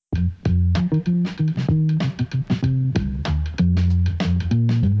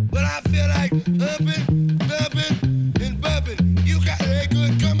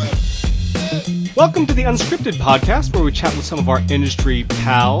the Unscripted podcast, where we chat with some of our industry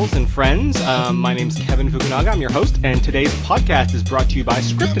pals and friends. My name's Kevin Fukunaga. I'm your host, and today's podcast is brought to you by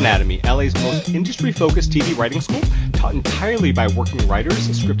Script Anatomy, LA's most industry-focused TV writing school. Taught entirely by working writers,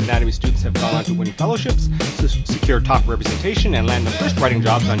 Script Anatomy students have gone on to win fellowships, secure top representation, and land their first writing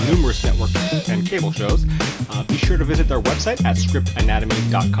jobs on numerous network and cable shows. Be sure to visit their website at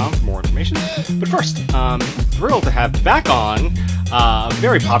scriptanatomy.com for more information. But first, thrilled to have back on a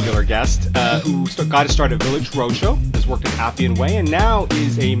very popular guest who got to start at Village Roadshow, has worked at Appian Way, and now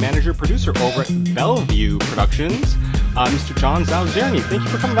is a manager-producer over at Bellevue Productions, Mr. John Zaozirny. Thank you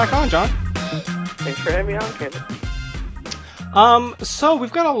for coming back on, John. Thanks for having me on, Kevin. So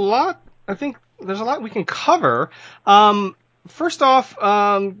we've got a lot. I think there's a lot we can cover. First off,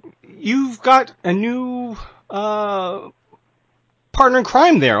 you've got a new partner in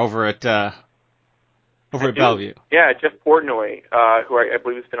crime there over at Bellevue. Yeah, Jeff Portnoy, who I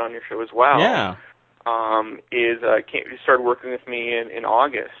believe has been on your show as well. Yeah. Started working with me in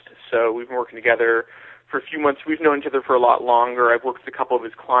August. So we've been working together for a few months. We've known each other for a lot longer. I've worked with a couple of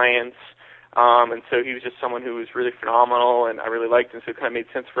his clients. And so he was just someone who was really phenomenal, and I really liked him, so it kind of made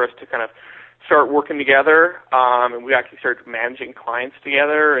sense for us to kind of start working together. And we actually started managing clients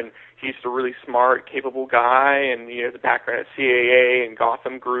together, and he's a really smart, capable guy, and the background at CAA and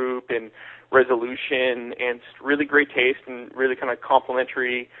Gotham Group and Resolution, and really great taste and really kind of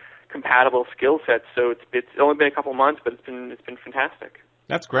complementary, compatible skill sets. So it's only been a couple months, but it's been fantastic.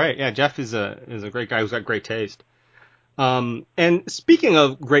 That's great. Yeah, Jeff is a great guy who's got great taste. And speaking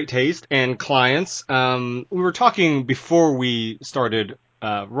of great taste and clients, we were talking before we started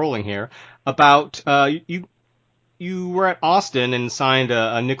rolling here about you were at Austin and signed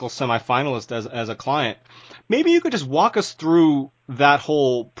a Nichols semifinalist as a client. Maybe you could just walk us through that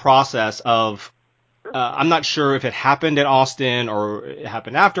whole process of I'm not sure if it happened at Austin or it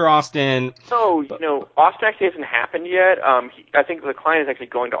happened after Austin. No, Austin actually hasn't happened yet. I think the client is actually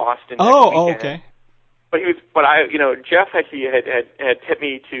going to Austin next weekend. Okay. Jeff actually had tipped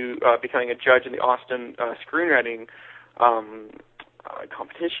me to becoming a judge in the Austin screenwriting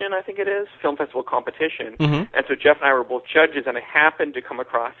competition, I think it is, film festival competition. Mm-hmm. And so Jeff and I were both judges, and I happened to come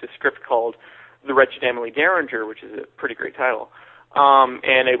across this script called The Wretched Emily Derringer, which is a pretty great title.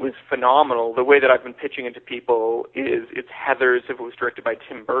 And it was phenomenal. The way that I've been pitching it to people is it's Heathers if it was directed by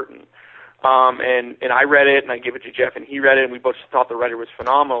Tim Burton. And I read it, and I gave it to Jeff, and he read it, and we both thought the writer was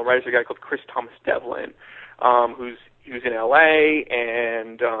phenomenal. The writer's a guy called Chris Thomas Devlin, who's in L.A.,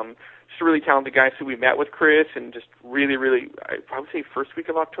 and just a really talented guy. So we met with Chris, and just really, really, I'd probably say first week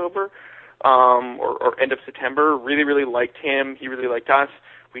of October, or end of September, really, really liked him. He really liked us.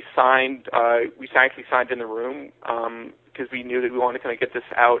 We actually signed in the room, because we knew that we wanted to kind of get this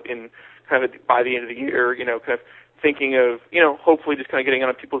out in kind of by the end of the year, kind of thinking of, hopefully just kind of getting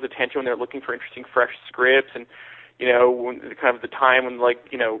on people's attention when they're looking for interesting, fresh scripts, and, when kind of the time when,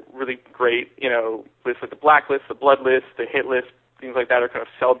 really great, lists like the Blacklist, the Blood List, the Hit List, things like that are kind of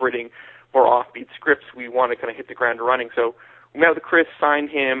celebrating more offbeat scripts. We want to kind of hit the ground running. So we met with Chris, signed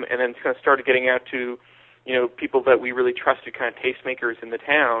him, and then kind of started getting out to, people that we really trusted, kind of tastemakers in the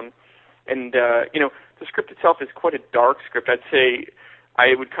town. And, the script itself is quite a dark script. I'd say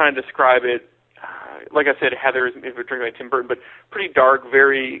I would kind of describe it, like I said, Heather is directed by Tim Burton, but pretty dark,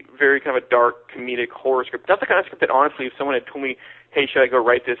 very, very kind of a dark comedic horror script. That's the kind of script that, honestly, if someone had told me, hey, should I go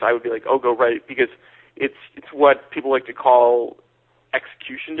write this, I would be like, oh, go write it, because it's what people like to call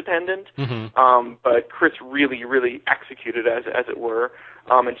execution dependent. Mm-hmm. But Chris really, really executed as it were,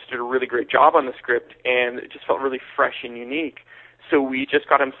 and just did a really great job on the script, and it just felt really fresh and unique. So we just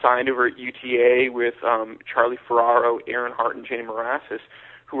got him signed over at UTA with Charlie Ferraro, Aaron Hart, and Jenny Morassis,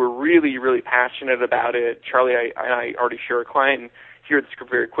 who were really, really passionate about it. Charlie and I already share a client, and he read the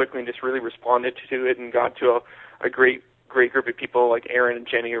script very quickly and just really responded to it and got to a great group of people like Aaron and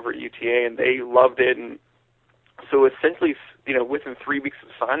Jenny over at UTA, and they loved it. And so essentially, within 3 weeks of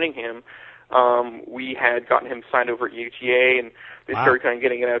signing him, we had gotten him signed over at UTA, and they started kind of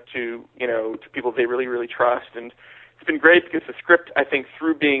getting it out to people they really, really trust. And it's been great because the script, I think,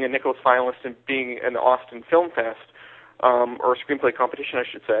 through being a Nichols finalist and being an Austin Film Fest, or a screenplay competition, I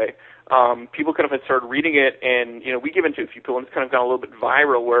should say, people kind of had started reading it, and, we give it to a few people, and it's kind of gone a little bit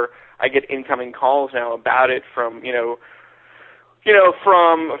viral, where I get incoming calls now about it from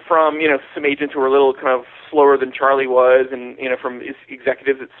some agents who are a little kind of slower than Charlie was, and, from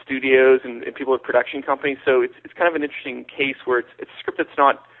executives at studios and people at production companies. So it's kind of an interesting case where it's a script that's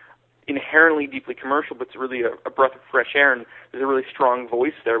not inherently deeply commercial, but it's really a breath of fresh air, and there's a really strong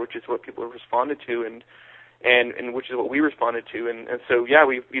voice there, which is what people have responded to, and which is what we responded to, and so yeah,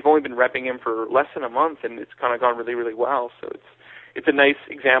 we've only been repping him for less than a month, and it's kind of gone really, really well. So it's a nice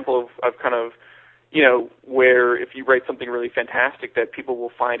example of kind of where if you write something really fantastic, that people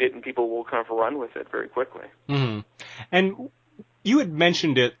will find it and people will kind of run with it very quickly. Mm-hmm. And you had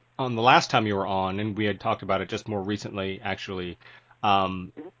mentioned it on the last time you were on, and we had talked about it just more recently, actually,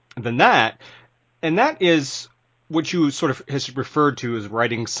 than that. And that is what you sort of has referred to as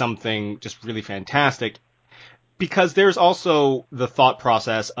writing something just really fantastic. Because there's also the thought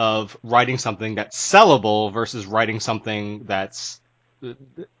process of writing something that's sellable versus writing something that's,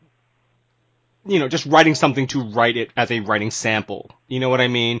 just writing something to write it as a writing sample. You know what I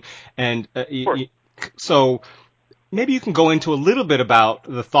mean? And so maybe you can go into a little bit about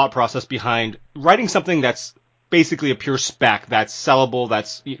the thought process behind writing something that's basically a pure spec, that's sellable,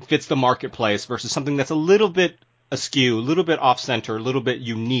 that's fits the marketplace versus something that's a little bit askew, a little bit off-center, a little bit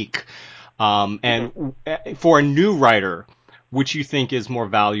unique. And for a new writer, which you think is more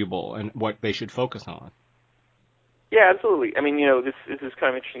valuable and what they should focus on? Yeah, absolutely. I mean, this is kind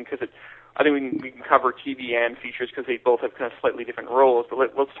of interesting because I think we can cover TV and features because they both have kind of slightly different roles. But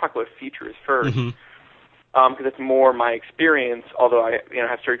let's talk about features first, because it's more my experience. Although I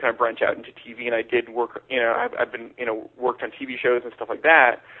have started kind of branch out into TV, and I did work. I've been worked on TV shows and stuff like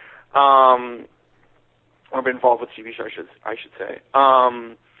that. Or been involved with TV shows, I should say.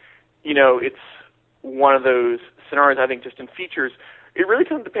 It's one of those scenarios, I think, just in features. It really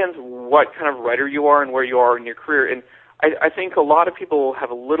kind of depends what kind of writer you are and where you are in your career. And I think a lot of people have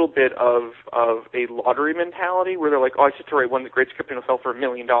a little bit of a lottery mentality where they're like, oh, I just have to write one great script and it'll sell for $1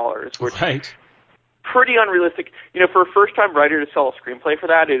 million, which is pretty unrealistic. For a first-time writer to sell a screenplay for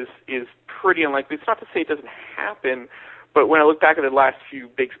that is pretty unlikely. It's not to say it doesn't happen, but when I look back at the last few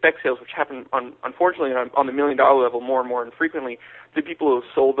big spec sales, which happen, unfortunately, on the $1 million level more and more infrequently, the people who have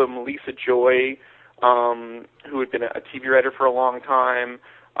sold them, Lisa Joy, who had been a TV writer for a long time,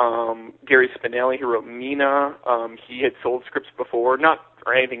 Gary Spinelli, who wrote Mina, he had sold scripts before, not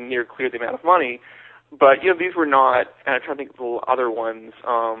for anything near clear the amount of money, but, these were not, and I'm trying to think of the other ones,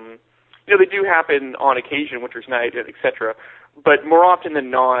 they do happen on occasion, Winter's Night, et cetera, but more often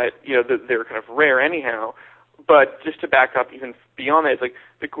than not, they're kind of rare anyhow. But just to back up even beyond that, it's like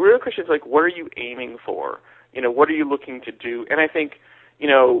the real question is like, what are you aiming for? What are you looking to do? And I think,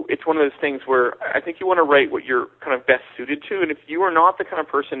 it's one of those things where I think you want to write what you're kind of best suited to. And if you are not the kind of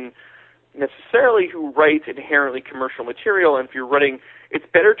person necessarily who writes inherently commercial material, and if you're writing, it's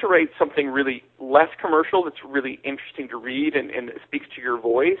better to write something really less commercial that's really interesting to read and speaks to your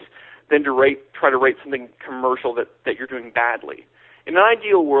voice than to try to write something commercial that you're doing badly. In an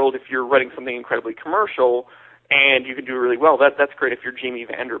ideal world, if you're writing something incredibly commercial and you can do it really well, that's great if you're Jamie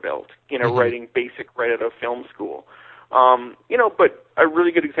Vanderbilt, writing basic right out of film school. But a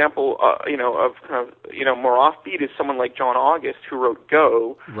really good example, of kind of, more offbeat is someone like John August, who wrote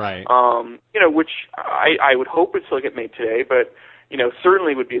Go. Right. Which I would hope would still get made today, but,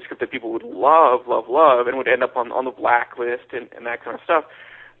 certainly would be a script that people would love, and would end up on the blacklist and that kind of stuff.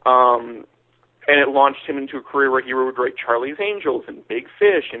 And it launched him into a career where he would write Charlie's Angels and Big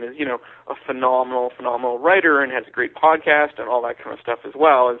Fish and is, a phenomenal writer and has a great podcast and all that kind of stuff as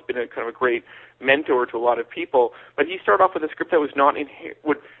well. Has been a kind of a great mentor to a lot of people. But he started off with a script that was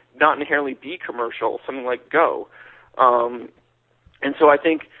would not inherently be commercial, something like Go. And so I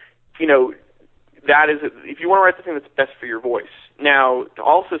think, that is, if you want to write something that's best for your voice. Now, to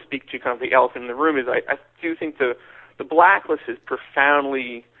also speak to kind of the elephant in the room is I do think the blacklist is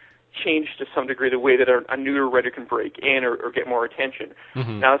profoundly changed to some degree the way that a newer writer can break in or get more attention.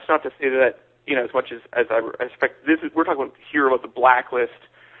 Now, that's not to say that, as much as I respect, we're talking about the blacklist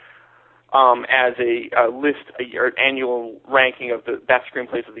as a list, an annual ranking of the best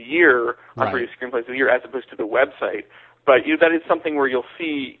screenplays of the year, unproduced screenplays of the year, as opposed to the website. But that is something where you'll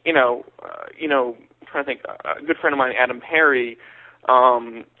see, I'm trying to think, a good friend of mine, Adam Perry,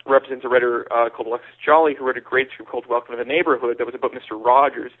 represents a writer called Alexis Jolly, who wrote a great script called Welcome to the Neighborhood that was about Mr.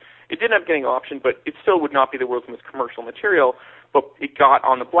 Rogers. It didn't end up getting optioned, but it still would not be the world's most commercial material. But it got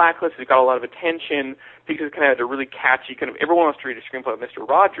on the blacklist. It got a lot of attention because it kind of had a really catchy kind of, everyone wants to read a screenplay of Mr.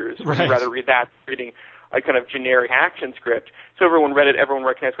 Rogers. Right. Would rather read that than reading a kind of generic action script. So everyone read it. Everyone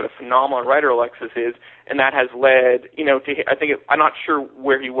recognized what a phenomenal writer Alexis is, and that has led, to, I'm not sure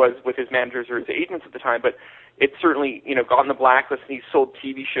where he was with his managers or his agents at the time, but it's certainly, got on the blacklist, and he's sold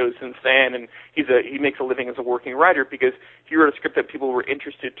TV shows since then, and he makes a living as a working writer because he wrote a script that people were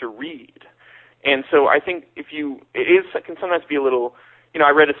interested to read. And so I think it can sometimes be a little,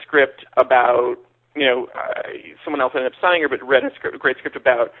 I read a script about, someone else ended up signing her, but read a great script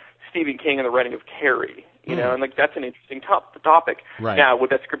about Stephen King and the writing of Carrie, and that's an interesting topic. Right. Now,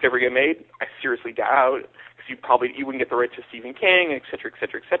 would that script ever get made? I seriously doubt, because you wouldn't get the rights to Stephen King, et cetera, et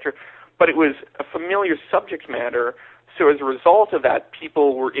cetera, et cetera. But it was a familiar subject matter, So as a result of that,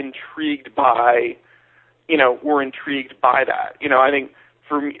 people were intrigued by that. I think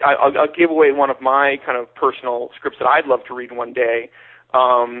for me, I'll give away one of my kind of personal scripts that I'd love to read one day.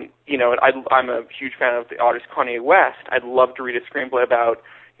 I'm a huge fan of the artist Kanye West. I'd love to read a screenplay about,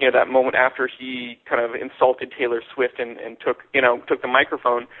 that moment after he kind of insulted Taylor Swift and took the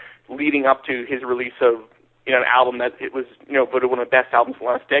microphone, leading up to his release of, an album that it was, voted one of the best albums in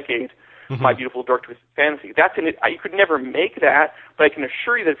the last decade. Mm-hmm. My Beautiful Dark Twisted Fantasy. That's in it. You could never make that, but I can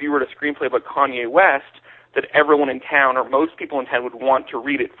assure you that if you wrote a screenplay about Kanye West, that everyone in town or most people in town would want to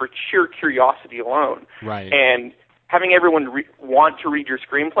read it for sheer curiosity alone. Right. And having everyone want to read your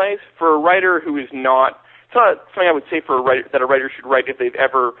screenplays for a writer who is not, it's not something I would say for a writer that a writer should write if they've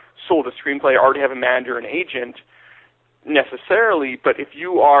ever sold a screenplay, already have a manager and agent necessarily, but if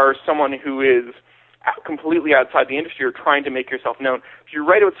you are someone who is completely outside the industry or trying to make yourself known, if you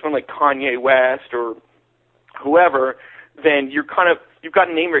write it with someone like Kanye West or whoever, then you've got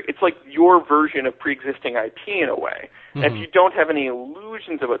a name. It's like your version of pre-existing IP in a way. Mm-hmm. And if you don't have any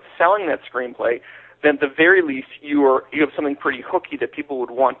illusions about selling that screenplay, then at the very least you have something pretty hooky that people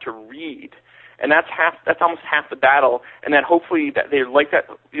would want to read. And that's almost half the battle. And then hopefully that they like that,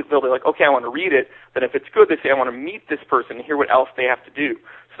 they'll be like, okay, I want to read it. Then if it's good, they say, I want to meet this person and hear what else they have to do.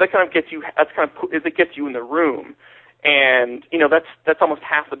 So that kind of gets you. It gets you in the room. And that's almost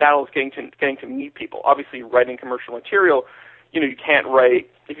half the battle is getting to meet people. Obviously, writing commercial material, you can't write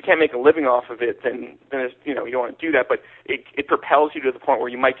if you can't make a living off of it. Then you don't want to do that. But it propels you to the point where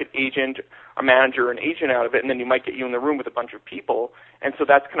you might get a manager, an agent out of it, and then you might get you in the room with a bunch of people. And so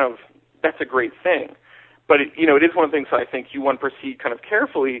that's a great thing. But it is one of the things that I think you want to proceed kind of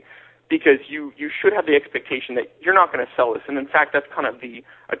carefully, because you should have the expectation that you're not going to sell this. And in fact, that's kind of the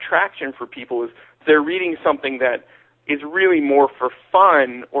attraction for people, is they're reading something that is really more for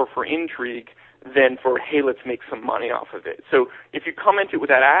fun or for intrigue than for, hey, let's make some money off of it. So if you come into it with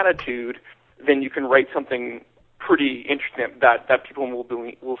that attitude, then you can write something pretty interesting that people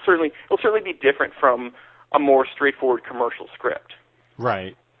will certainly be different from a more straightforward commercial script.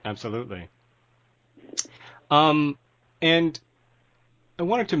 Right. Absolutely. And I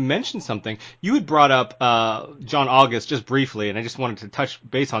wanted to mention something. You had brought up John August just briefly, and I just wanted to touch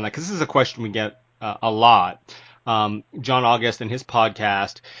base on that because this is a question we get a lot. John August and his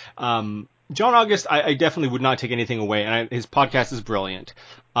podcast. John August, I definitely would not take anything away, and his podcast is brilliant.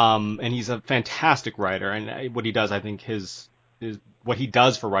 And he's a fantastic writer, and what he does, I think what he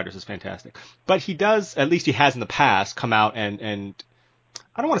does for writers is fantastic. But he does, at least he has in the past, come out and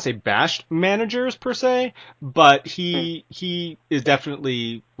I don't want to say bashed managers per se, but he is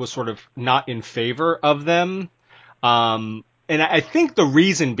definitely was sort of not in favor of them. And I think the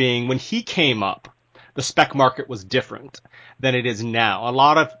reason being, when he came up, the spec market was different than it is now. A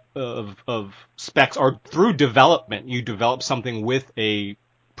lot of specs are through development. You develop something with a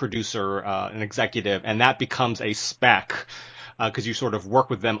producer, an executive, and that becomes a spec because you sort of work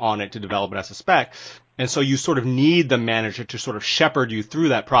with them on it to develop it as a spec. And so you sort of need the manager to sort of shepherd you through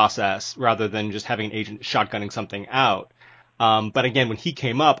that process rather than just having an agent shotgunning something out. But again, when he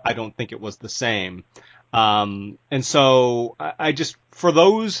came up, I don't think it was the same. And so I just, for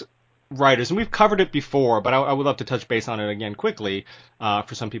those writers, and we've covered it before, but I would love to touch base on it again quickly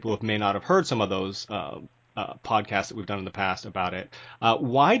for some people who may not have heard some of those podcasts that we've done in the past about it.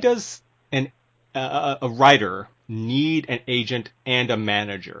 Why does a writer need an agent and a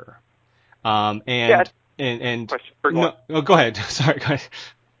manager? Go ahead. Sorry, go ahead.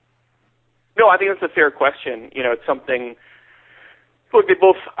 No, I think that's a fair question. It's something. Look, they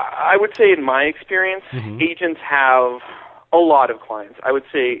both. I would say, in my experience, agents have a lot of clients. I would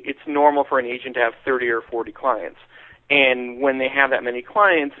say it's normal for an agent to have 30 or 40 clients, and when they have that many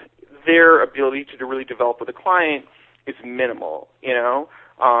clients, their ability to really develop with a client is minimal.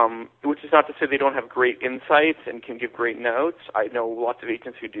 Which is not to say they don't have great insights and can give great notes. I know lots of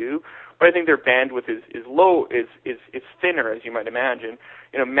agents who do, but I think their bandwidth is low, is thinner, as you might imagine.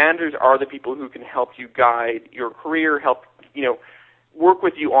 Managers are the people who can help you guide your career, help work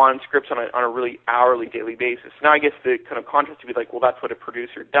with you on scripts on a really hourly, daily basis. Now, I guess the kind of contrast would be like, well, that's what a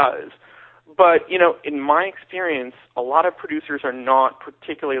producer does. But in my experience, a lot of producers are not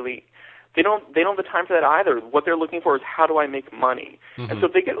particularly. They don't have the time for that either. What they're looking for is, how do I make money? And so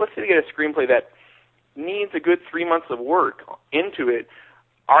if let's say they get a screenplay that needs a good 3 months of work into it,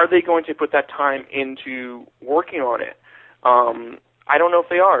 are they going to put that time into working on it? I don't know if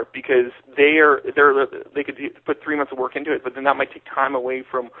they are, because they could put 3 months of work into it, but then that might take time away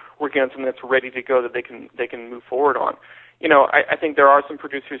from working on something that's ready to go that they can move forward on. I think there are some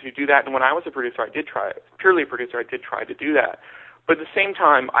producers who do that, and when I was a producer, I did try to do that. But at the same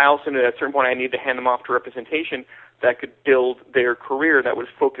time, I also knew that at a certain point I needed to hand them off to representation that could build their career that was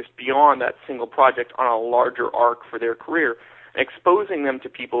focused beyond that single project on a larger arc for their career, and exposing them to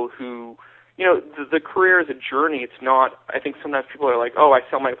people who, the career is a journey. It's not, I think sometimes people are like, oh, I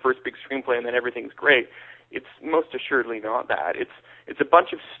sell my first big screenplay and then everything's great. It's most assuredly not that. It's a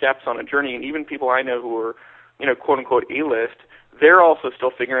bunch of steps on a journey, and even people I know who are, quote unquote A-list, they're also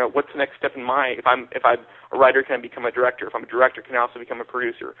still figuring out what's the next step in my, if I'm a writer, can I become a director? If I'm a director, can I also become a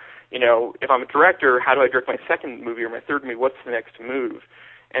producer? If I'm a director, how do I direct my second movie or my third movie? What's the next move?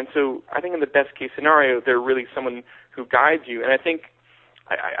 And so I think in the best case scenario, they're really someone who guides you. And I think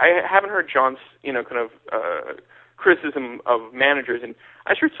I haven't heard John's, criticism of managers, and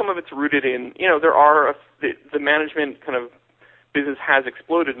I'm sure some of it's rooted in, there are the management kind of business has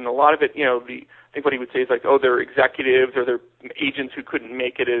exploded, and a lot of it, I think what he would say is like, oh, they're executives or they're agents who couldn't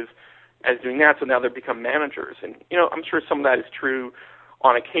make it as doing that, so now they've become managers. And, I'm sure some of that is true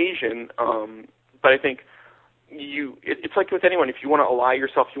on occasion, but I think it's like with anyone. If you want to ally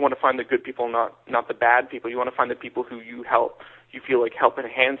yourself, you want to find the good people, not the bad people. You want to find the people who you feel like help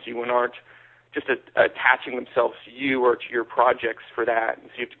enhance you and aren't just attaching themselves to you or to your projects for that. And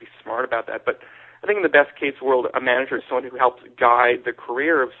so you have to be smart about that. But I think in the best case world, a manager is someone who helps guide the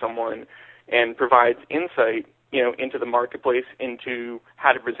career of someone and provides insight, into the marketplace, into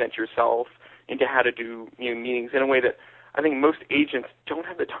how to present yourself, into how to do meetings in a way that I think most agents don't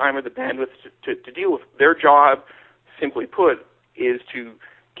have the time or the bandwidth to deal with. Their job, simply put, is to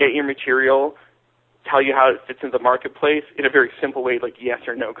get your material, tell you how it fits into the marketplace in a very simple way, like yes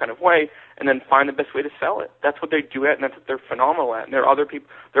or no kind of way, and then find the best way to sell it. That's what they do at, and that's what they're phenomenal at. And there are other people,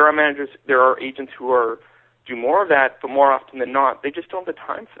 there are managers, there are agents who do more of that, but more often than not, they just don't have the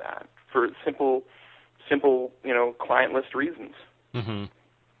time for that, for simple, client list reasons. Mm-hmm.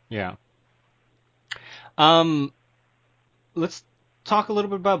 Yeah. Let's talk a little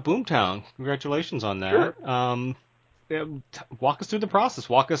bit about Boomtown. Congratulations on that. Sure. Walk us through the process.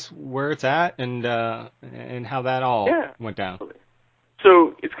 Walk us where it's at and how that all went down.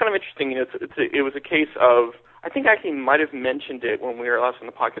 So it's kind of interesting. It was a case of, I think I actually might have mentioned it when we were last on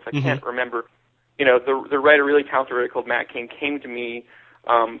the podcast. I can't remember. The writer, really talented writer called Matt King, came to me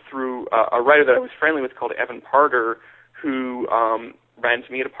through a writer that I was friendly with called Evan Parter, who ran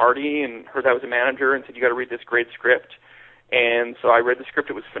to me at a party and heard I was a manager and said, you got to read this great script. And so I read the script.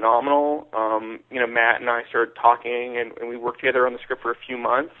 It was phenomenal. Matt and I started talking, and we worked together on the script for a few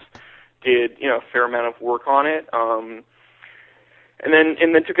months, did, a fair amount of work on it, and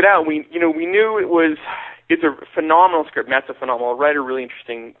then took it out. We knew it's a phenomenal script. Matt's a phenomenal writer, really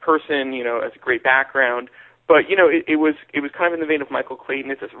interesting person, has a great background. But, it was kind of in the vein of Michael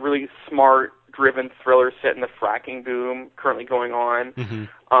Clayton. It's this really smart, driven thriller set in the fracking boom currently going on.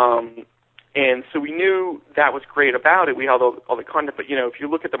 And so we knew that was great about it. We had all the content, but if you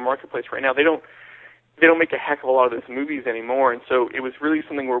look at the marketplace right now, they don't make a heck of a lot of those movies anymore. And so it was really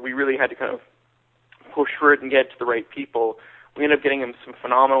something where we really had to kind of push for it and get to the right people. We ended up getting him some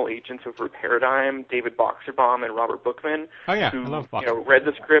phenomenal agents over at Paradigm, David Boxerbaum and Robert Bookman, I who love Boxerbaum. read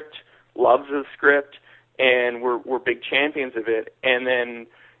the script, loves the script, and were big champions of it. And then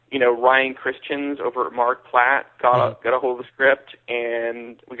Ryan Christians over at Mark Platt got a hold of the script,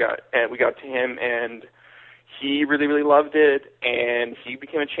 and we got to him, and he really, really loved it, and he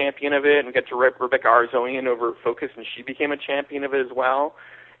became a champion of it. And we got to Rebecca Arzonian over at Focus, and she became a champion of it as well.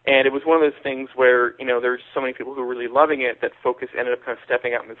 And it was one of those things where, there's so many people who are really loving it that Focus ended up kind of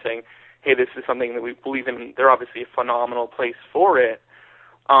stepping up and saying, hey, this is something that we believe in. They're obviously a phenomenal place for it.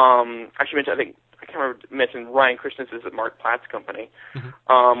 I should mention, I can't remember to mention Ryan Christians is at Mark Platt's company,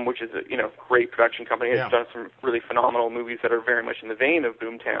 which is a great production company. It's done some really phenomenal movies that are very much in the vein of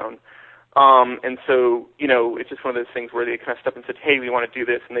Boomtown. And so, it's just one of those things where they kind of stepped and said, hey, we want to do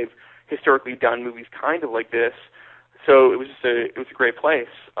this, and they've historically done movies kind of like this. So it was a great place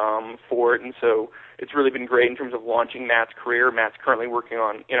for it, and so it's really been great in terms of launching Matt's career. Matt's currently working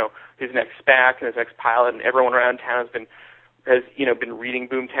on his next SPAC and his next pilot, and everyone around town has been reading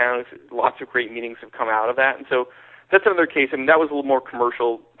Boomtown. Lots of great meetings have come out of that, and so that's another case. I mean, that was a little more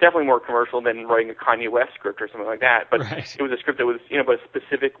commercial, definitely more commercial than writing a Kanye West script or something like that. But It was a script that was about a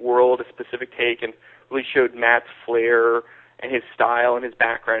specific world, a specific take, and really showed Matt's flair and his style and his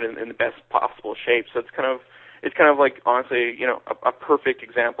background in the best possible shape. So it's kind of like, honestly, a perfect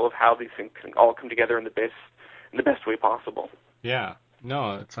example of how these things can all come together in the best way possible. Yeah.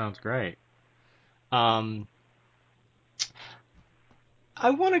 No, it sounds great. I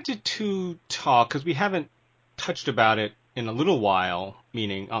wanted to talk, because we haven't touched about it in a little while,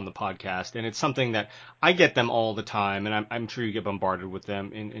 meaning on the podcast, and it's something that I get them all the time, and I'm sure you get bombarded with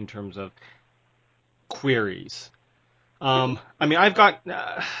them in terms of queries. I mean, I've got...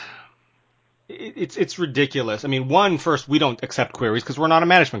 it's ridiculous. I mean, first, we don't accept queries because we're not a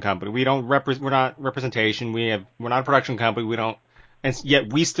management company. We're not representation. We're not a production company. We don't, and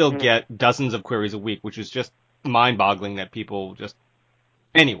yet we still get dozens of queries a week, which is just mind-boggling that people just,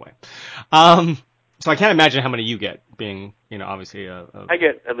 anyway. So I can't imagine how many you get being, obviously I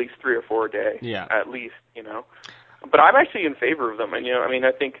get at least 3 or 4 a day. Yeah. At least, But I'm actually in favor of them, and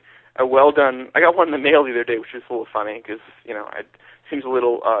I think a well done. I got one in the mail the other day, which was a little funny because it seems a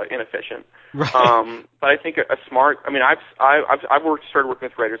little inefficient. Right. But I think a smart. I mean, started working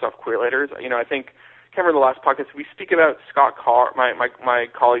with writers off query letters. I think. I can't remember the last podcast. We speak about Scott Carr, my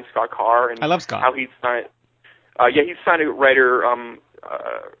colleague Scott Carr, and I love Scott. How he's signed. He's signed a writer.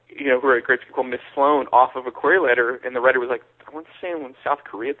 Who wrote a great script called Miss Sloan off of a query letter, and the writer was like, I want to say in South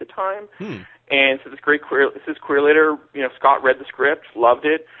Korea at the time. And so this query letter, Scott read the script, loved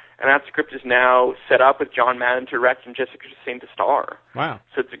it, and that script is now set up with John Madden to direct and Jessica Chastain to star. Wow.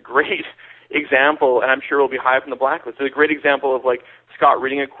 So it's a great example, and I'm sure it'll be high up in the blacklist. It's a great example of like Scott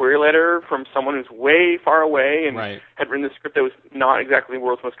reading a query letter from someone who's way far away and had written a script that was not exactly the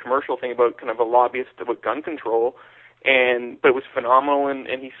world's most commercial thing about kind of a lobbyist about gun control. But it was phenomenal, and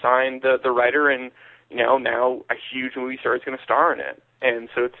he signed the writer, and now a huge movie star is going to star in it, and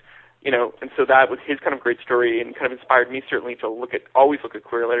so it's and so that was his kind of great story, and kind of inspired me certainly to always look at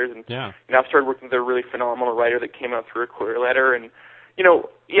query letters, and I've started working with a really phenomenal writer that came out through a query letter, and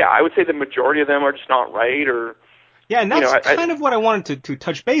I would say the majority of them are just not right, or and that's kind of what I wanted to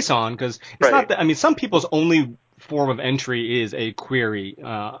touch base on, because it's not that, I mean, some people's only form of entry is a query,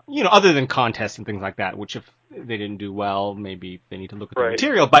 other than contests and things like that, which if they didn't do well, maybe they need to look at the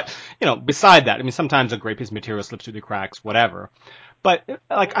material. But, beside that, I mean, sometimes a great piece of material slips through the cracks, whatever. But,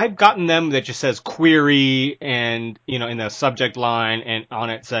 like, I've gotten them that just says query and, in the subject line and on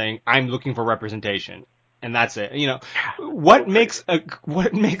it saying, I'm looking for representation. And that's it. What makes a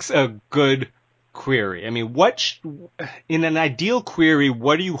good query? I mean, in an ideal query,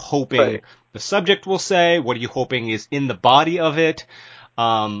 what are you hoping the subject will say? What are you hoping is in the body of it?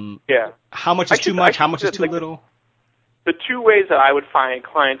 How much is too much? How much is too little? The 2 ways that I would find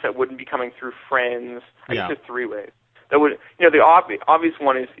clients that wouldn't be coming through friends, I guess there's 3 ways. That would, the obvious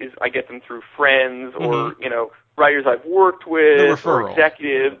one is I get them through friends or, writers I've worked with or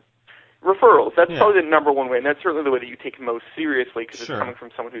executives. Referrals. That's probably the number one way, and that's certainly the way that you take it most seriously because it's coming from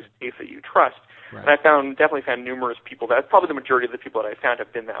someone who's safe that you trust. Right. And I definitely found numerous people that's probably the majority of the people that I found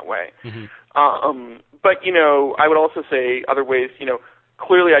have been that way. But, I would also say other ways,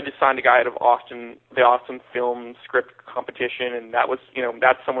 clearly I just signed a guy out of the Austin Film Script Competition, and that was,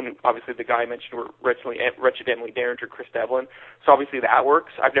 that's someone who, obviously the guy I mentioned were Wretched Emily Derringer, Chris Devlin. So obviously that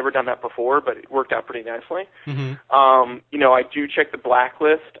works. I've never done that before, but it worked out pretty nicely. I do check the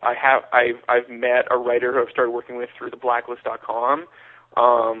blacklist. I've met a writer who I've started working with through the blacklist.com.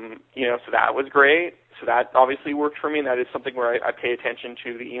 So that was great. So that obviously worked for me, and that is something where I pay attention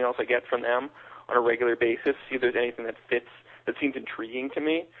to the emails I get from them on a regular basis, see if there's anything that fits, that seems intriguing to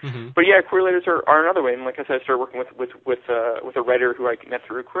me. But query letters are another way. And like I said, I started working with a writer who I met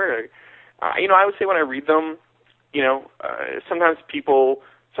through a query. I would say when I read them, sometimes people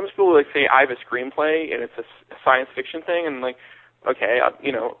like say I have a screenplay and it's a science fiction thing, and like, okay,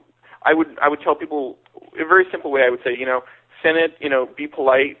 I would tell people a very simple way. I would say, send it, be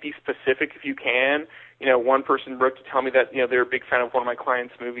polite, be specific if you can. One person wrote to tell me that, they're a big fan of one of my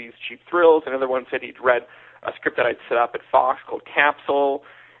clients' movies, Cheap Thrills. Another one said he'd read a script that I'd set up at Fox called Capsule,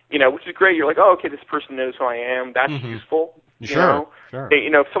 which is great. You're like, oh, okay, this person knows who I am. That's useful. Sure.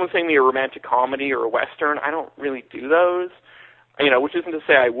 If someone's saying me a romantic comedy or a Western, I don't really do those, which isn't to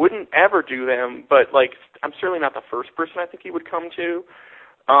say I wouldn't ever do them, but, like, I'm certainly not the first person I think he would come to.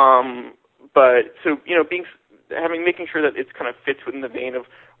 But, so, making sure that it kind of fits within the vein of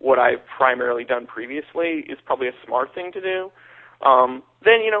what I've primarily done previously is probably a smart thing to do.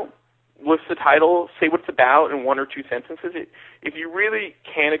 Then, list the title, say what it's about in 1 or 2 sentences. If you really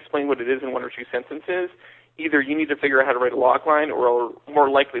can't explain what it is in 1 or 2 sentences, either you need to figure out how to write a log line, or more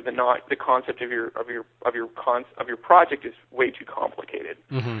likely than not, the concept of your project is way too complicated.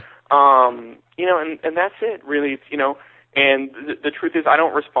 And that's it. Really, it's, and the truth is, I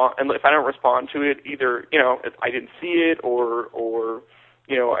don't respond. And if I don't respond to it, either I didn't see it, or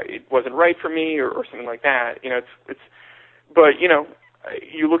it wasn't right for me, or something like that. But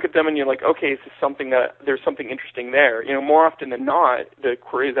you look at them and you're like, okay, there's something interesting there. More often than not, the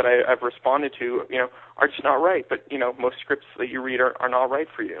queries that I've responded to, are just not right. But, most scripts that you read are not right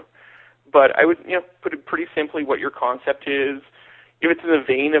for you. But I would, put it pretty simply what your concept is. If it's in the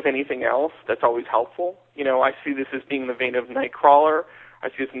vein of anything else, that's always helpful. I see this as being in the vein of Nightcrawler. I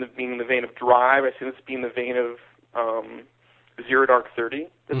see this being in the vein of Drive. I see this being in the vein of Zero Dark 30.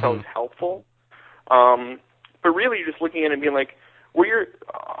 That's always helpful. But really, you're just looking at it and being like, well,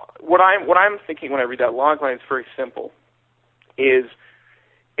 what I'm thinking when I read that log line is very simple. Is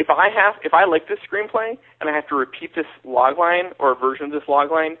if I like this screenplay and I have to repeat this log line or a version of this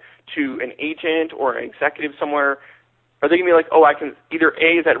log line to an agent or an executive somewhere, are they going to be like, oh, I can either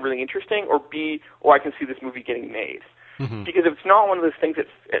A, is that really interesting, or B, oh, I can see this movie getting made? Mm-hmm. Because if it's not one of those things,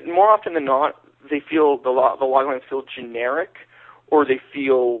 it's more often than not, they feel the log lines feel generic or they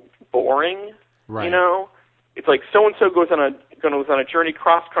feel boring. Right. You know, it's like so and so goes on a journey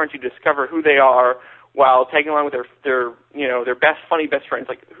cross country to discover who they are while tagging along with their funny best friends.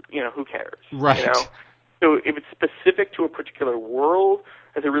 Like, who cares? Right. You know? So if it's specific to a particular world,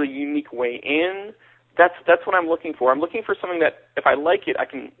 has a really unique way in, that's what I'm looking for. I'm looking for something that, if I like it, I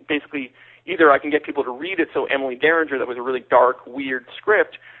can basically either I can get people to read it. So Emily Derringer, that was a really dark, weird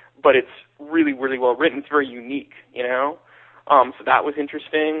script, but it's really, really well written. It's very unique, you know. So that was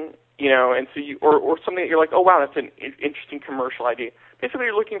interesting, you know. And so or something that you're like, oh wow, that's an interesting commercial idea. Basically,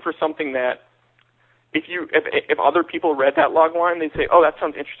 you're looking for something that if other people read that log line, they'd say, oh, that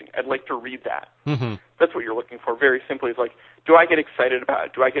sounds interesting. I'd like to read that. Mm-hmm. That's what you're looking for. Very simply, it's like, do I get excited about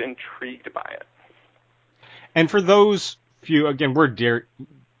it? Do I get intrigued by it? And for those few, again, we're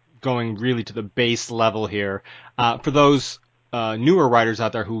going really to the base level here. For those newer writers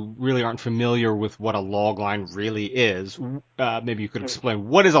out there who really aren't familiar with what a log line really is, maybe you could explain,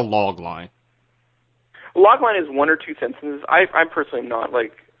 what is a log line? A log line is one or two sentences. I'm personally not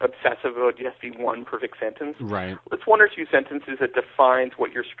like obsessive about it has to be one perfect sentence. Right. It's one or two sentences that defines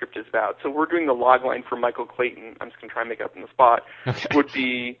what your script is about. So we're doing the log line for Michael Clayton. I'm just going to try and make it up on the spot. Okay. Would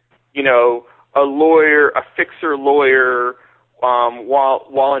be, a lawyer, a fixer lawyer,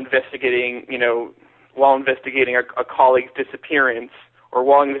 while investigating, a colleague's disappearance or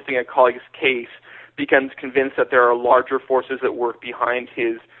while investigating a colleague's case, becomes convinced that there are larger forces at work behind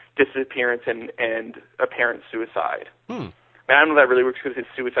his disappearance and apparent suicide. I don't know if that really works because his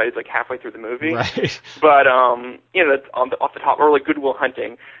suicide is like halfway through the movie. Right. But, that's off the top, or like Good Will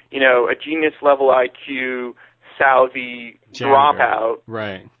Hunting, a genius level IQ, Salvi dropout.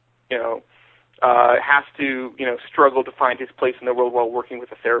 Right. Has to, struggle to find his place in the world while working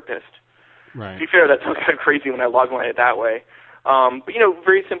with a therapist. Right. To be fair, that sounds kind of crazy when I logline it that way. But,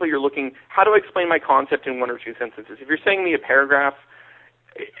 very simply, you're looking, how do I explain my concept in one or two sentences? If you're saying me a paragraph,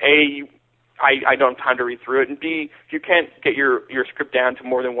 A, I don't have time to read through it, and B, if you can't get your script down to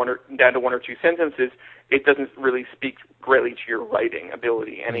one or two sentences, it doesn't really speak greatly to your writing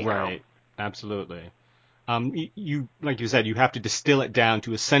ability anyhow. Right. Absolutely. You like you said, you have to distill it down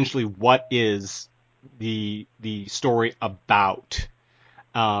to essentially what is the story about.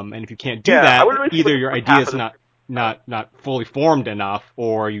 And if you can't do that, really either your idea is not fully formed enough,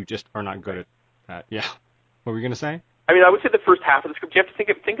 or you just are not good at that. Yeah. What were you going to say? I mean, I would say the first half of the script, you have to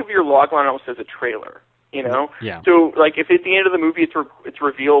think of your logline almost as a trailer, Yeah. So, like, if at the end of the movie it's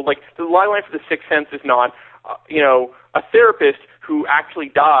revealed, like, the logline for The Sixth Sense is not, a therapist who actually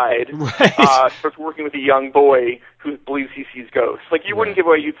died, Right. starts working with a young boy who believes he sees ghosts. Like, you wouldn't give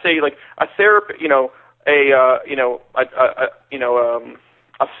away. You'd say, like, a therapist,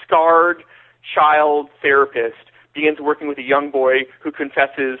 a scarred child therapist begins working with a young boy who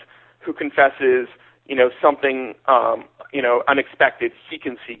confesses, something, unexpected. He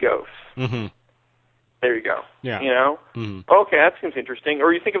can see ghosts. Mm-hmm. There you go. Yeah. Mm-hmm. Okay, that seems interesting.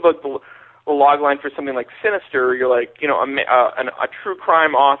 Or you think of the log line for something like Sinister. You're like, a true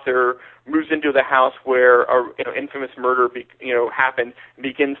crime author moves into the house where infamous murder happened, and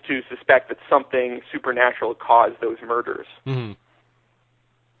begins to suspect that something supernatural caused those murders. Mm-hmm.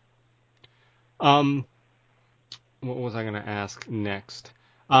 What was I going to ask next?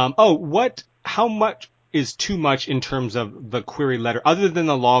 How much is too much in terms of the query letter, other than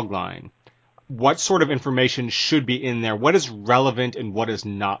the log line? What sort of information should be in there? What is relevant and what is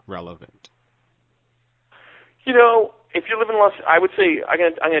not relevant? If you live in I would say, I'm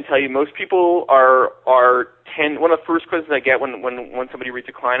gonna tell you, most people one of the first questions I get when somebody reads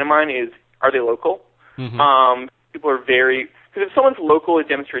a client of mine is, are they local? Mm-hmm. People are because if someone's local, it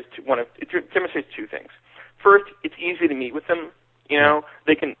demonstrates two things. First, it's easy to meet with them.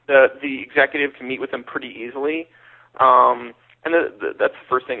 They can the executive can meet with them pretty easily, and that's the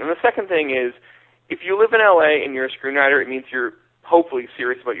first thing. And the second thing is, if you live in LA and you're a screenwriter, it means you're hopefully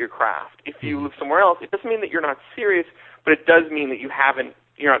serious about your craft. If you live somewhere else, it doesn't mean that you're not serious, but it does mean that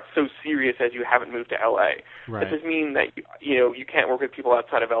you're not so serious as you haven't moved to LA. Right. It doesn't mean that you can't work with people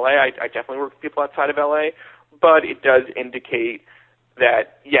outside of LA. I definitely work with people outside of LA, but it does indicate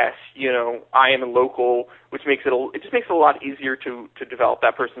that yes, I am a local, which makes it just makes it a lot easier to develop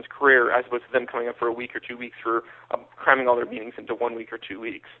that person's career as opposed to them coming up for a week or 2 weeks for cramming all their meetings into 1 week or 2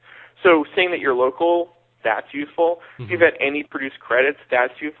 weeks. So saying that you're local, that's useful. Mm-hmm. If you've had any produced credits,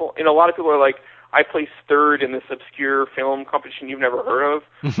 that's useful. And a lot of people are like, I placed third in this obscure film competition you've never heard of.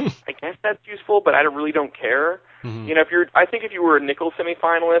 I guess that's useful, but I really don't care. Mm-hmm. I think if you were a nickel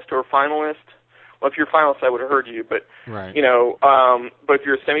semifinalist or a finalist, well, if you're a finalist, I would have heard you, but right. But if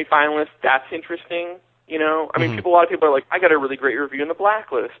you're a semifinalist, that's interesting. I mean, Mm-hmm. a lot of people are like, I got a really great review in the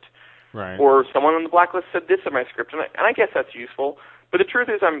Blacklist, right. or someone on the Blacklist said this in my script, and I guess that's useful. But the truth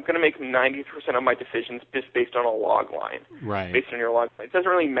is, I'm going to make 90% of my decisions just based on a log line, right. based on your log line. It doesn't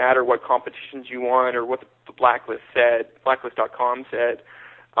really matter what competitions you won or what the Blacklist said, Blacklist.com said,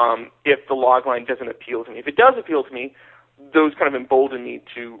 if the log line doesn't appeal to me. If it does appeal to me, those kind of embolden me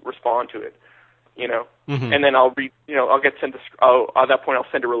to respond to it. Mm-hmm. And then I'll read, I'll get sent at that point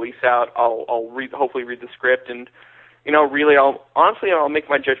I'll send a release out. I'll hopefully read the script, and really I'll make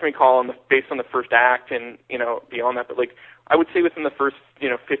my judgment call based on the first act and beyond that. But like I would say within the first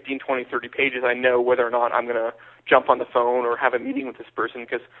 15, 20, 30 pages, I know whether or not I'm gonna jump on the phone or have a meeting with this person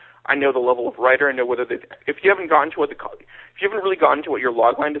because I know the level of writer. I know whether if you haven't really gotten to what your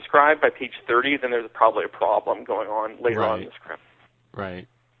logline described by page 30, then there's probably a problem going on later on in the script. Right.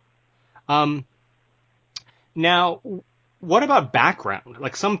 Now, what about background?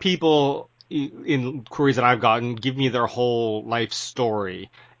 Like some people in queries that I've gotten give me their whole life story.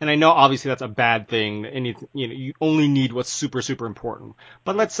 And I know obviously that's a bad thing and you only need what's super, super important.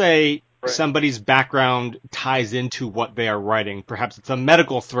 But let's say somebody's background ties into what they are writing. Perhaps it's a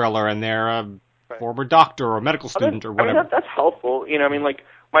medical thriller and they're a former doctor or a medical student or whatever. I mean, that's helpful. Like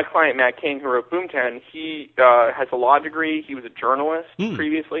my client Matt King, who wrote Boomtown, he has a law degree. He was a journalist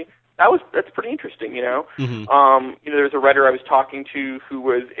previously. That's pretty interesting, Mm-hmm. There's a writer I was talking to who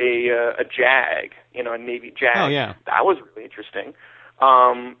was a JAG, a Navy JAG. Oh, yeah. That was really interesting.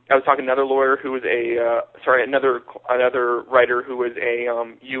 I was talking to another lawyer who was another writer who was a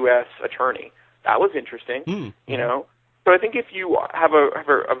U.S. attorney. That was interesting, Mm-hmm. So I think if you have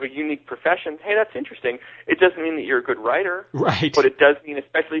a unique profession, hey, that's interesting. It doesn't mean that you're a good writer, right? But it does mean,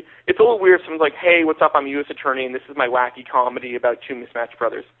 especially, it's a little weird if someone's like, hey, what's up? I'm a U.S. attorney, and this is my wacky comedy about two mismatched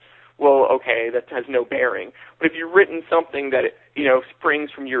brothers. Well, okay, that has no bearing. But if you've written something that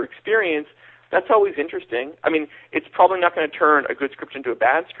springs from your experience, that's always interesting. I mean, it's probably not going to turn a good script into a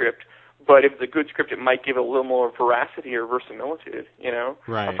bad script, but if it's a good script, it might give it a little more veracity or verisimilitude.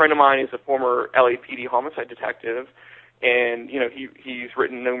 Right. A friend of mine is a former LAPD homicide detective, and he's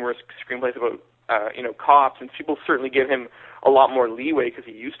written numerous screenplays about cops, and people certainly give him a lot more leeway because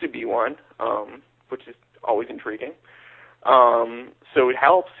he used to be one, which is always intriguing. So it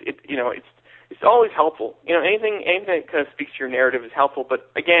helps. It's always helpful. Anything that kind of speaks to your narrative is helpful. But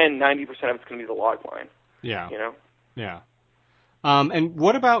again, 90% of it's going to be the log line. Yeah. Yeah. And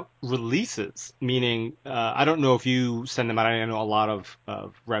what about releases? Meaning, I don't know if you send them out. I know a lot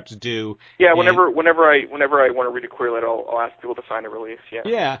of reps do. Yeah. Whenever I want to read a query, I'll ask people to sign a release. Yeah.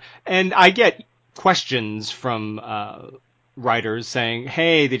 Yeah. And I get questions from writers saying,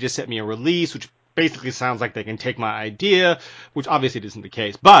 "Hey, they just sent me a release," which basically sounds like they can take my idea, which obviously isn't the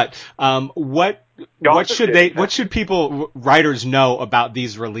case. But what should writers know about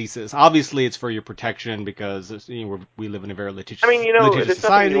these releases? Obviously, it's for your protection because we live in a very litigious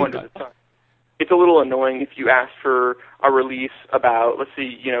society. It's a little annoying if you ask for a release about, let's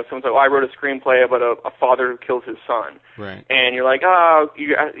see, someone's like, I wrote a screenplay about a father who kills his son. Right. And you're like,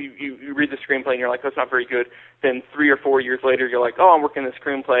 you read the screenplay and you're like, that's not very good. Then 3 or 4 years later, you're like, I'm working on this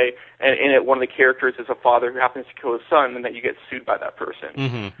screenplay, and in it, one of the characters is a father who happens to kill his son, and then you get sued by that person.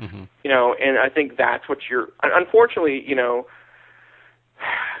 Mm-hmm, mm-hmm. And I think that's what unfortunately, in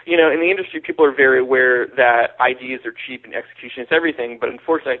the industry, people are very aware that ideas are cheap and execution is everything. But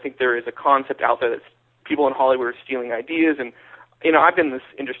unfortunately, I think there is a concept out there that people in Hollywood are stealing ideas. And, I've been in this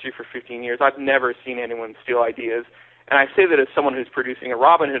industry for 15 years. I've never seen anyone steal ideas. And I say that as someone who's producing a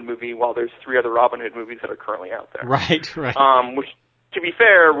Robin Hood movie while there's 3 other Robin Hood movies that are currently out there. Right. Which, to be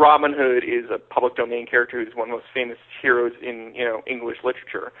fair, Robin Hood is a public domain character who's one of the most famous heroes in, English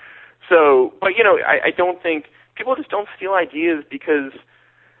literature. So, but, I don't think people just don't steal ideas because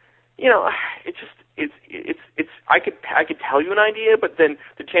I could tell you an idea, but then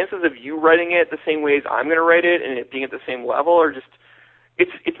the chances of you writing it the same way as I'm going to write it and it being at the same level are just,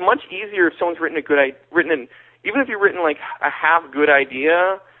 it's much easier if someone's even if you've written like a half good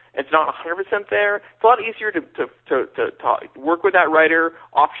idea, it's not 100% there. It's a lot easier to work with that writer,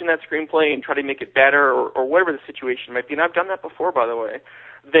 option that screenplay, and try to make it better or whatever the situation might be. And I've done that before, by the way.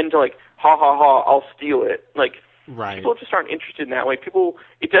 Then to like, I'll steal it. Like, Right. People just aren't interested in that way.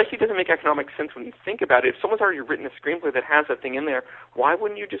 It actually doesn't make economic sense when you think about it. If someone's already written a screenplay that has that thing in there, why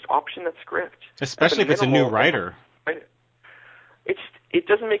wouldn't you just option that script? Especially if it's a new writer. It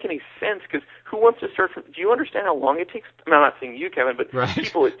doesn't make any sense, because who wants to start from? Do you understand how long it takes? I'm not saying you, Kevin, but right.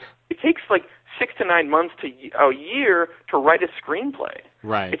 people. It takes like 6 to 9 months to a year to write a screenplay.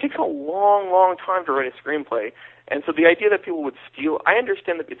 Right. It takes a long, long time to write a screenplay, and so the idea that people would steal, I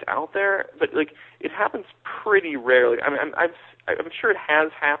understand that it's out there, but like it happens pretty rarely. I mean, I'm sure it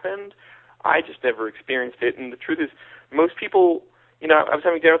has happened. I just never experienced it, and the truth is, most people. You know, I was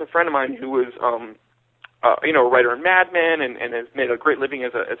having dinner with a friend of mine who was. A writer in Mad Men and has made a great living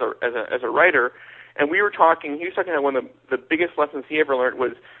as a writer. And we were talking. He was talking about one of the biggest lessons he ever learned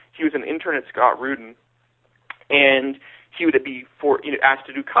was he was an intern at Scott Rudin, and he would be asked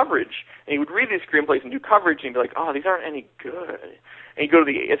to do coverage, and he would read these screenplays and do coverage, and he'd be like, "Oh, these aren't any good." And he'd go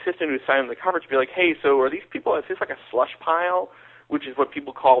to the assistant who was signing the coverage and be like, "Hey, so are these people? Is this like a slush pile?" Which is what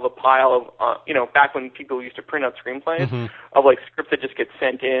people call the pile of, back when people used to print out screenplays, of like scripts that just get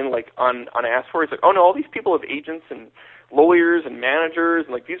sent in like unasked for. It's like, oh no, all these people have agents and lawyers and managers,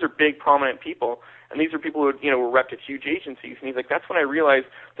 and like these are big prominent people, and these are people who were repped at huge agencies. And he's like, that's when I realized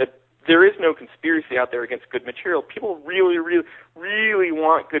that there is no conspiracy out there against good material. People really, really, really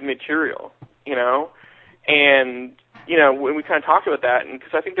want good material, and when we kind of talked about that, and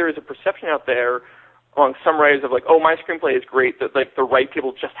because I think there is a perception out there among some writers of like, oh, my screenplay is great, that like the right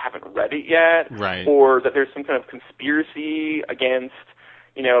people just haven't read it yet, right. Or that there's some kind of conspiracy against,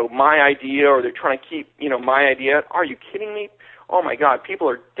 my idea, or they're trying to keep, my idea. Are you kidding me? Oh my God, people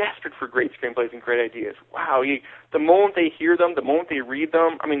are desperate for great screenplays and great ideas. Wow, the moment they hear them, the moment they read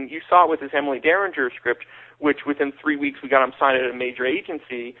them, I mean, you saw it with this Emily Derringer script, which within 3 weeks we got them signed at a major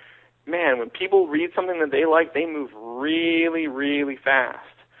agency. Man, when people read something that they like, they move really, really fast.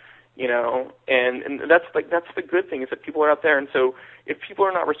 And that's the good thing, is that people are out there. And so if people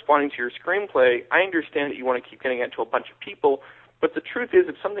are not responding to your screenplay, I understand that you want to keep getting it to a bunch of people, but the truth is,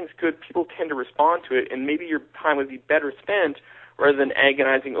 if something's good, people tend to respond to it, and maybe your time would be better spent rather than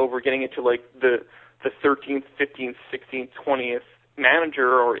agonizing over getting it to like the 13th, 15th, 16th, 20th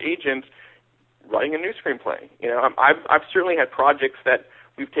manager or agent writing a new screenplay. I've certainly had projects that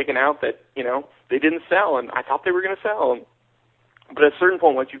we've taken out that they didn't sell, and I thought they were going to sell. But at a certain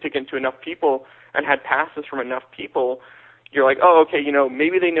point, once you've taken to enough people and had passes from enough people, you're like, oh, okay,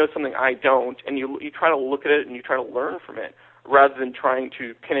 maybe they know something I don't, and you try to look at it and you try to learn from it, rather than trying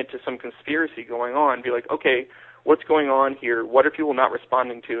to pin it to some conspiracy going on. Be like, okay, what's going on here? What are people not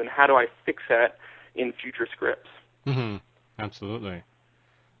responding to, and how do I fix that in future scripts? Mm-hmm. Absolutely.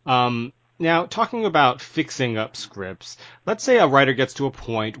 Now, talking about fixing up scripts, let's say a writer gets to a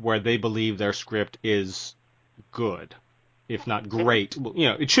point where they believe their script is good, if not great. Well,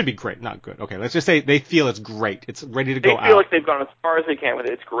 it should be great, not good. Okay, let's just say they feel it's great. It's ready to go out. They feel like they've gone as far as they can with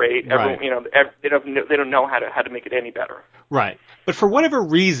it. It's great. Right. Everyone, they don't know how to make it any better. Right. But for whatever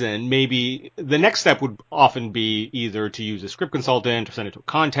reason, maybe the next step would often be either to use a script consultant or send it to a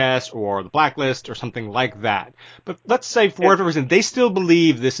contest or the blacklist or something like that. But let's say for whatever reason, they still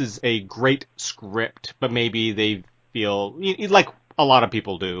believe this is a great script, but maybe they feel, like a lot of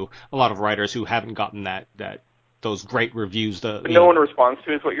people do, a lot of writers who haven't gotten those great reviews. No one responds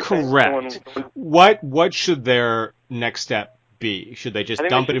to is what you're saying? Correct. What should their next step be? Should they just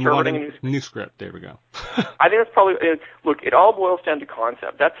dump it and move on to a new script? There we go. I think that's probably, look, it all boils down to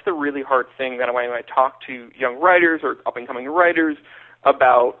concept. That's the really hard thing that when I talk to young writers or up-and-coming writers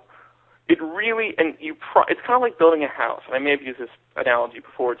about it really, and it's kind of like building a house. And I may have used this analogy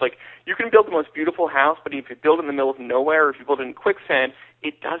before. It's like you can build the most beautiful house, but if you build it in the middle of nowhere, or if you build it in quicksand,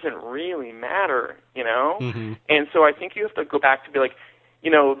 it doesn't really matter, Mm-hmm. And so I think you have to go back to be like,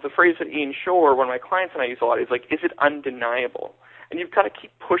 the phrase that Ian Shore, one of my clients and I use a lot, is like, is it undeniable? And you've got to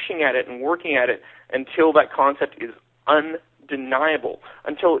keep pushing at it and working at it until that concept is undeniable,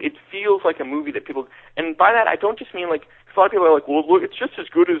 until it feels like a movie that people, and by that I don't just mean like, because a lot of people are like, well, look, it's just as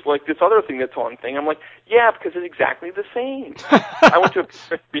good as like this other thing that's on thing. I'm like, yeah, because it's exactly the same. I went to a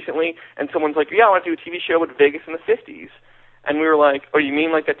conference recently, and someone's like, yeah, I want to do a TV show with Vegas in the 50s. And we were like, oh, you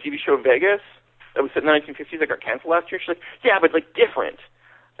mean like that TV show Vegas that was set in the 1950s that got canceled last year? She's like, yeah, but like different.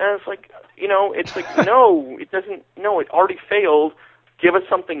 And it's like, it's like, no, it doesn't, no, it already failed. Give us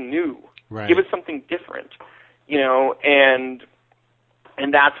something new. Right. Give us something different, and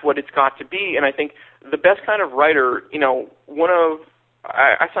that's what it's got to be. And I think the best kind of writer,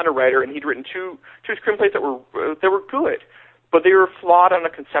 I signed a writer, and he'd written two screenplays that were good, but they were flawed on a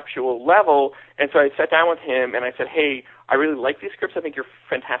conceptual level. And so I sat down with him and I said, hey, I really like these scripts. I think you're a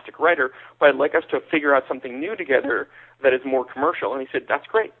fantastic writer, but I'd like us to figure out something new together that is more commercial. And he said, that's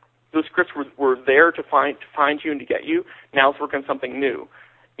great. those scripts were there to find you and to get you. Now let's work on something new.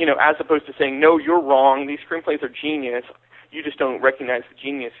 As opposed to saying, no, you're wrong. These screenplays are genius. You just don't recognize the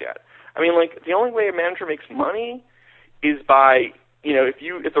genius yet. I mean, like, the only way a manager makes money is by,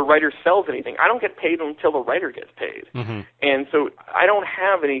 if the writer sells anything. I don't get paid until the writer gets paid. Mm-hmm. And so I don't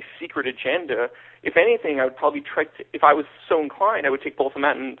have any secret agenda. If anything, I would probably try to, if I was so inclined, I would take both of them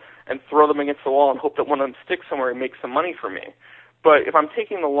out and throw them against the wall and hope that one of them sticks somewhere and makes some money for me. But if I'm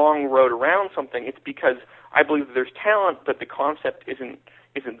taking the long road around something, it's because I believe that there's talent, but the concept isn't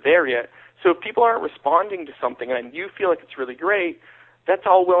there yet. So if people aren't responding to something and you feel like it's really great, that's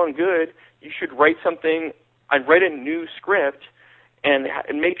all well and good. You should write something. I'd write a new script and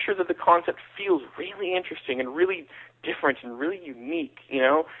make sure that the concept feels really interesting and really different and really unique,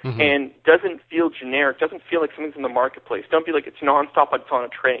 Mm-hmm. and doesn't feel generic, doesn't feel like something's in the marketplace. Don't be like it's nonstop, like it's on a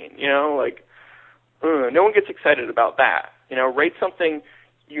train, no one gets excited about that. Write something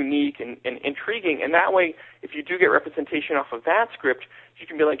unique and intriguing, and that way, if you do get representation off of that script, you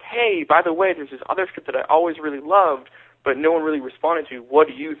can be like, hey, by the way, there's this other script that I always really loved, but no one really responded to. What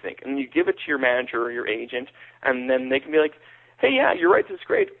do you think? And you give it to your manager or your agent, and then they can be like, hey, yeah, you're right, this is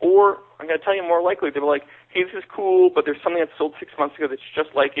great. Or I'm going to tell you more likely, they'll be like, hey, this is cool, but there's something that sold 6 months ago that's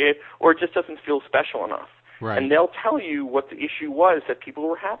just like it, or it just doesn't feel special enough. Right. And they'll tell you what the issue was that people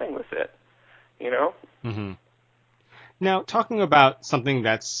were having with it, Mm-hmm. Now, talking about something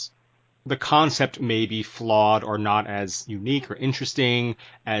that's the concept may be flawed or not as unique or interesting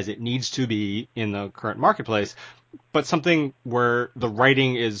as it needs to be in the current marketplace, but something where the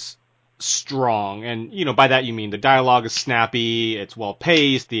writing is strong, and by that you mean the dialogue is snappy, it's well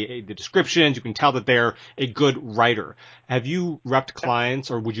paced, the descriptions, you can tell that they're a good writer. Have you repped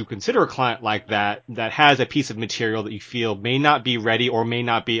clients, or would you consider a client like that has a piece of material that you feel may not be ready or may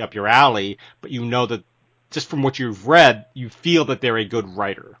not be up your alley, but that just from what you've read, you feel that they're a good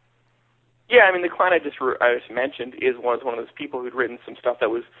writer? Yeah, I mean, the client I just mentioned was one of those people who'd written some stuff that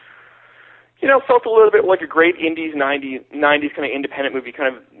was, felt a little bit like a great 90s kind of independent movie,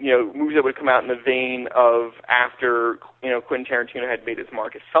 kind of, movies that would come out in the vein of after, Quentin Tarantino had made his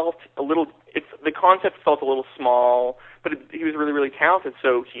mark. It felt the concept felt a little small, but he was really, really talented,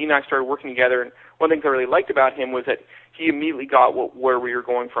 so he and I started working together, and one of the things I really liked about him was that he immediately got where we were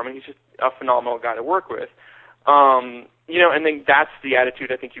going from, and he's just a phenomenal guy to work with. And then that's the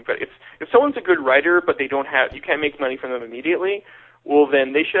attitude I think you've got. If someone's a good writer, but you can't make money from them immediately, well,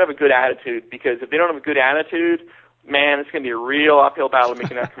 then they should have a good attitude, because if they don't have a good attitude, man, it's going to be a real uphill battle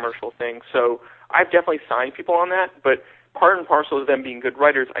making that commercial thing. So I've definitely signed people on that, but part and parcel of them being good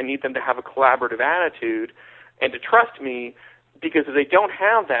writers, I need them to have a collaborative attitude and to trust me, because if they don't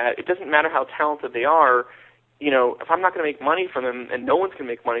have that, it doesn't matter how talented they are. If I'm not going to make money from them and no one's going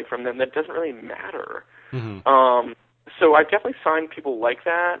to make money from them, that doesn't really matter. Mm-hmm. So I've definitely signed people like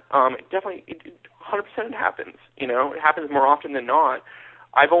that. It 100% it happens. It happens more often than not.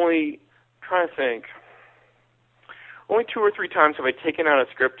 Only 2 or 3 times have I taken out a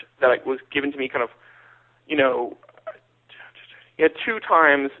script that was given to me kind of, 2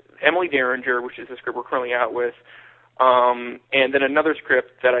 times, Emily Derringer, which is the script we're currently out with, and then another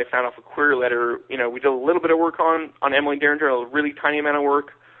script that I found off a query letter. We did a little bit of work on Emily Derringer, a really tiny amount of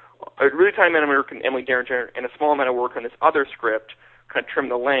work on Emily Derringer, and a small amount of work on this other script, kind of trim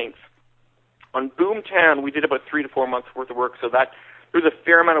the length. On Boomtown, we did about 3 to 4 months worth of work, so that there was a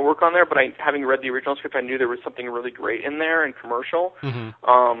fair amount of work on there, but having read the original script, I knew there was something really great in there and commercial.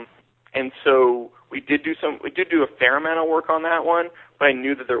 Mm-hmm. And so we did do a fair amount of work on that one, but I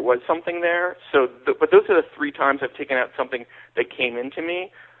knew that there was something there. But those are the 3 times I've taken out something that came into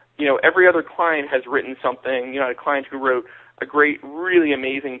me. Every other client has written something. I had a client who wrote a great, really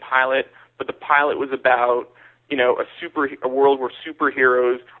amazing pilot, but the pilot was about, a world where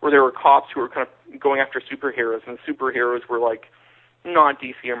there were cops who were kind of going after superheroes, and the superheroes were like not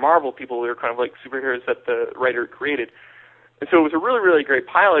DC or Marvel people. They were kind of like superheroes that the writer created. And so it was a really, really great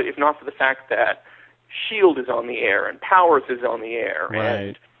pilot, if not for the fact that S.H.I.E.L.D. is on the air and Powers is on the air.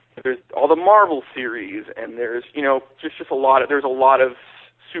 Right. And there's all the Marvel series, and there's, there's a lot of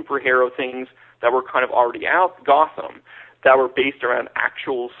superhero things that were kind of already out, Gotham, that were based around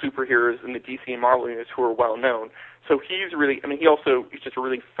actual superheroes in the DC and Marvel universe who are well known. So he's just a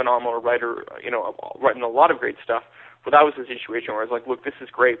really phenomenal writer, writing a lot of great stuff. But that was the situation where I was like, look, this is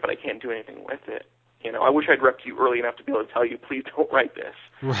great, but I can't do anything with it. I wish I'd repped you early enough to be able to tell you, please don't write this.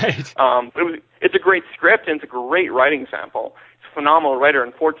 Right. It's a great script, and it's a great writing sample. It's a phenomenal writer.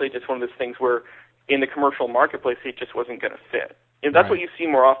 Unfortunately, just one of those things where in the commercial marketplace, it just wasn't going to fit. That's right. What you see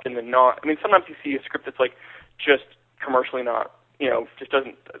more often than not. I mean, sometimes you see a script that's like just commercially not, just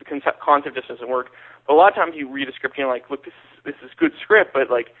doesn't, the concept just doesn't work. But a lot of times you read a script and you're like, look, this is good script,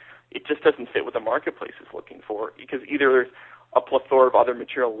 but like, it just doesn't fit what the marketplace is looking for, because either there's a plethora of other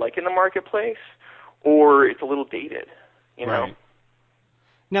material like in the marketplace, or it's a little dated, you know? Right.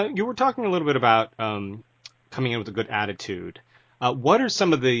 Now, you were talking a little bit about coming in with a good attitude. What are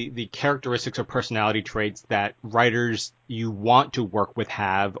some of the characteristics or personality traits that writers you want to work with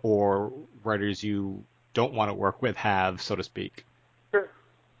have, or writers you don't want to work with have, so to speak? Sure.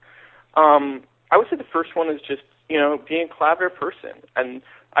 I would say the first one is just, being a collaborative person. And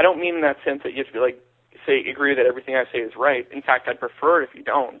I don't mean in that sense that you have to agree that everything I say is right. In fact, I'd prefer it if you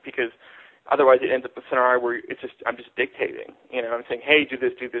don't, because otherwise it ends up a scenario where I'm just dictating. I'm saying, hey, do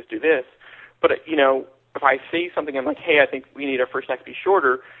this, do this, do this. But, if I say something, I'm like, hey, I think we need our first act to be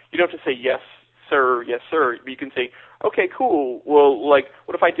shorter, you don't have to say yes, sir, yes, sir. You can say, okay, cool. Well, what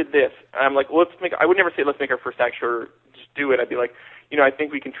if I did this? And I'm like, well, I would never say, let's make our first act shorter. Just do it. I'd be like, I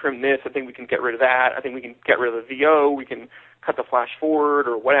think we can trim this. I think we can get rid of that. I think we can get rid of the VO. We can cut the flash forward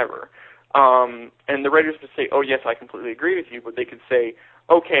or whatever. And the writers would say, oh, yes, I completely agree with you. But they could say,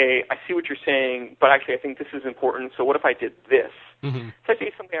 okay, I see what you're saying, but actually I think this is important. So what if I did this? Mm-hmm. It's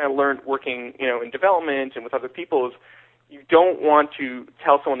actually something I learned working, in development and with other people is you don't want to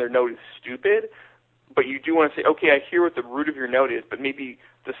tell someone their note is stupid, but you do want to say, okay, I hear what the root of your note is, but maybe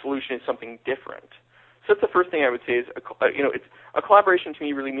the solution is something different. So that's the first thing I would say is, it's a collaboration to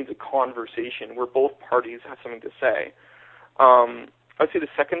me really means a conversation where both parties have something to say. I would say the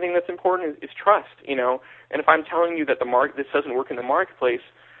second thing that's important is trust, and if I'm telling you that this doesn't work in the marketplace,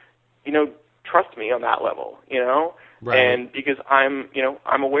 trust me on that level, Right. And because I'm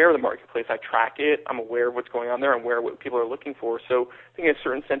aware of the marketplace, I track it, I'm aware of what's going on there, I'm aware of what people are looking for. So I think in a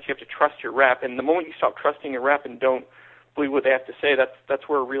certain sense you have to trust your rep, and the moment you stop trusting your rep and don't believe what they have to say, that's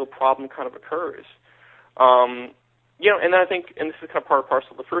where a real problem kind of occurs. And then I think, and this is kind of part and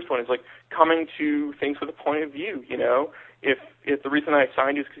parcel of the first one, is coming to things with a point of view, If the reason I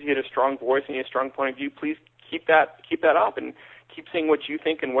signed you is because you had a strong voice and you had a strong point of view, please keep that up and keep saying what you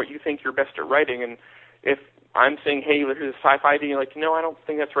think and what you think you're best at writing. And if I'm saying, hey, here's a sci-fi idea, you're like, no, I don't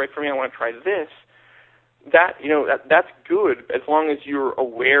think that's right for me, I want to try this, that's good as long as you're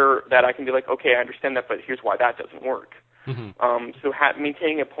aware that I can be like, okay, I understand that, but here's why that doesn't work. Mm-hmm. So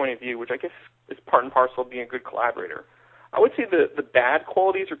maintaining a point of view, which I guess is part and parcel of being a good collaborator. I would say the bad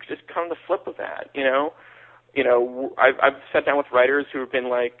qualities are just kind of the flip of that, I've sat down with writers who have been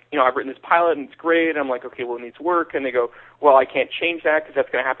like, I've written this pilot and it's great. And I'm like, okay, well, it needs work. And they go, well, I can't change that because that's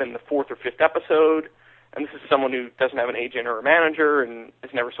going to happen in the 4th or 5th episode. And this is someone who doesn't have an agent or a manager and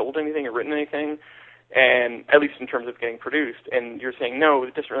has never sold anything or written anything, and at least in terms of getting produced. And you're saying, no,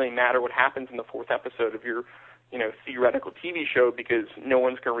 it doesn't really matter what happens in the 4th episode of your, theoretical TV show because no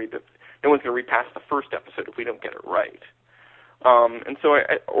one's going to read past the 1st episode if we don't get it right. And so,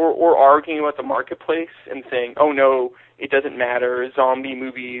 or arguing about the marketplace and saying, oh no, it doesn't matter, zombie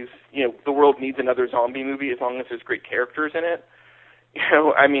movies, the world needs another zombie movie as long as there's great characters in it.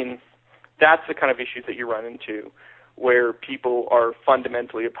 That's the kind of issues that you run into where people are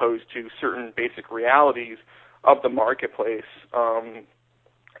fundamentally opposed to certain basic realities of the marketplace.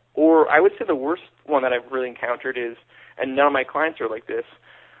 Or I would say the worst one that I've really encountered is, and none of my clients are like this,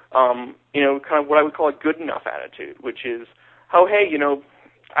 kind of what I would call a good enough attitude, which is, oh, hey,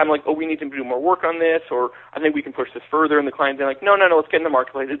 I'm like, oh, we need to do more work on this, or I think we can push this further, and the client's like, no, let's get in the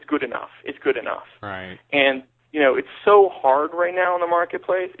marketplace. It's good enough. Right. And, it's so hard right now in the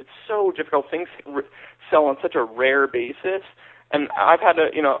marketplace. It's so difficult. Things sell on such a rare basis, and I've had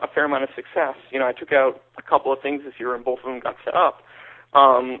a fair amount of success. I took out a couple of things this year, and both of them got set up.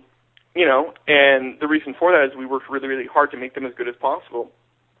 And the reason for that is we worked really, really hard to make them as good as possible.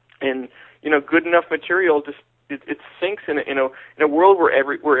 And, good enough material just, it sinks in a world where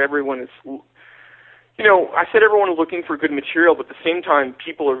everyone is, I said everyone is looking for good material, but at the same time,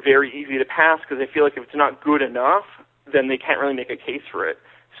 people are very easy to pass because they feel like if it's not good enough, then they can't really make a case for it.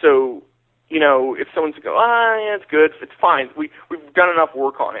 So, if someone's go, yeah, it's good, it's fine. We've done enough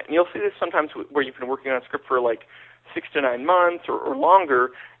work on it, and you'll see this sometimes where you've been working on a script for 6 to 9 months or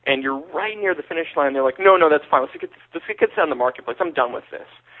longer, and you're right near the finish line. They're like, no, that's fine. Let's get this on the marketplace. I'm done with this.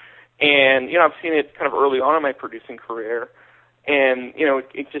 And, I've seen it kind of early on in my producing career, and,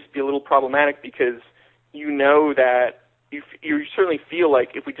 it just be a little problematic because that you certainly feel like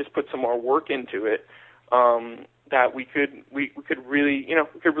if we just put some more work into it, that we could really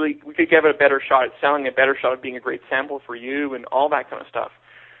give it a better shot at selling, a better shot at being a great sample for you and all that kind of stuff.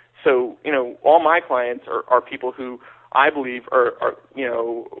 So, all my clients are people who I believe are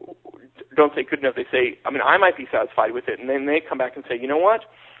don't say good enough. They say, I might be satisfied with it, and then they come back and say, you know what?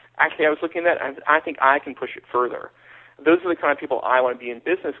 Actually, I was looking at that, and I think I can push it further. Those are the kind of people I want to be in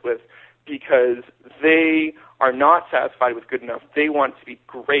business with because they are not satisfied with good enough. They want it to be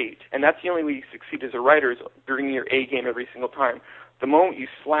great. And that's the only way you succeed as a writer, is bringing your A game every single time. The moment you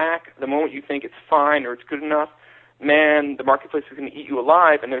slack, the moment you think it's fine or it's good enough, man, the marketplace is going to eat you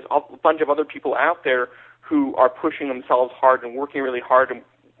alive, and there's a bunch of other people out there who are pushing themselves hard and working really hard and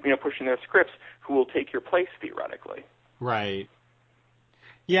pushing their scripts, who will take your place theoretically. Right.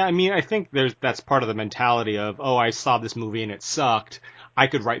 Yeah, I mean, I think that's part of the mentality of, oh, I saw this movie and it sucked. I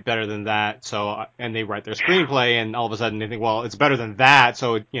could write better than that. So, and they write their screenplay, and all of a sudden they think, well, it's better than that.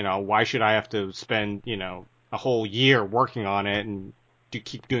 So, why should I have to spend, a whole year working on it and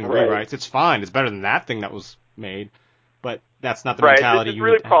keep doing rewrites? It's fine. It's better than that thing that was made. But that's not the mentality. It's a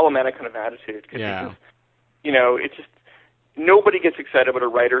really problematic kind of attitude. Yeah. Because, it's just, nobody gets excited about a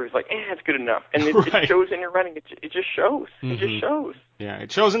writer who's like, it's good enough. And it shows in your writing. It just shows. Mm-hmm. It just shows. Yeah,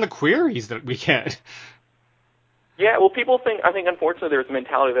 it shows in the queries that we get. Yeah, well, I think unfortunately there's a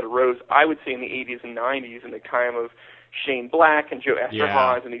mentality that arose, I would say, in the 80s and 90s, in the time of Shane Black and Joe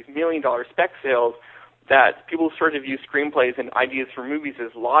Esterhazy and these $1 million spec sales, that people started to view screenplays and ideas for movies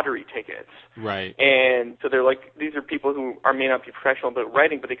as lottery tickets. Right. And so they're like, these are people who may not be professional about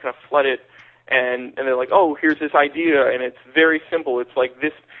writing, but they kind of flood it, and they're like, oh, here's this idea, and it's very simple. It's like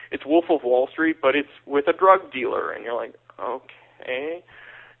this, it's Wolf of Wall Street, but it's with a drug dealer. And you're like, okay.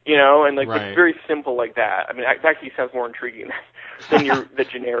 And like it's very simple like that. I mean, it actually sounds more intriguing than the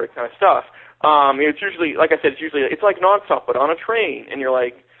generic kind of stuff. It's usually, like I said, it's like Nonstop, but on a train, and you're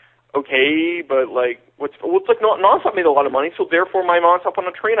like, okay, but like it's like Nonstop made a lot of money, so therefore my Nonstop on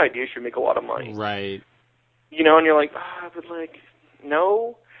a train idea should make a lot of money. Right. And you're like, but like,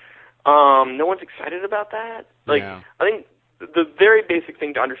 no, no one's excited about that. Like, I think the very basic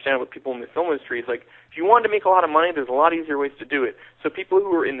thing to understand with people in the film industry is like, if you want to make a lot of money, there's a lot easier ways to do it. So people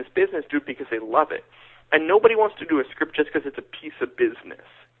who are in this business do it because they love it. And nobody wants to do a script just because it's a piece of business,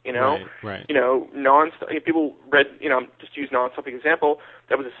 Right. Nonstop, people read, just to use Nonstop as an example,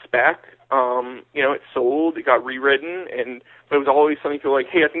 that was a spec, it sold, it got rewritten, but it was always something people were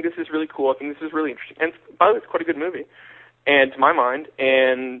like, hey, I think this is really cool, I think this is really interesting. And by the way, it's quite a good movie, and to my mind,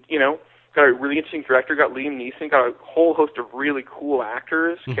 and, got a really interesting director, got Liam Neeson, got a whole host of really cool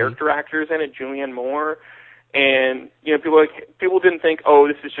actors, character actors in it, Julianne Moore, and people didn't think, oh,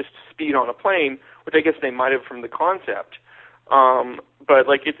 this is just speed on a plane, which I guess they might have from the concept, but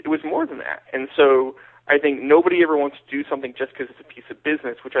like it was more than that. And so I think nobody ever wants to do something just because it's a piece of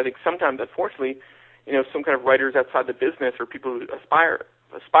business, which I think sometimes, unfortunately, some kind of writers outside the business or people who aspire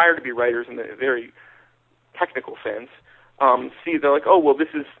to be writers in the very technical sense, see they're like, oh, well, this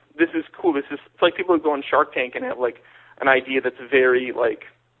is cool. It's like people who go on Shark Tank and have like an idea that's very like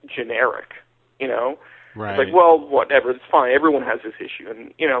generic, Right. It's like, well, whatever, it's fine. Everyone has this issue,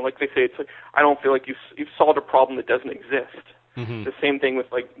 and like they say, it's like I don't feel like you've solved a problem that doesn't exist. Mm-hmm. The same thing with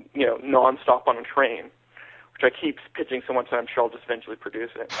like Nonstop on a train, which I keep pitching so much that I'm sure I'll just eventually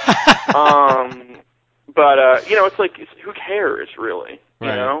produce it. But it's like who cares really,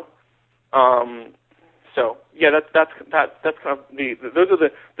 So yeah, that's kind of those are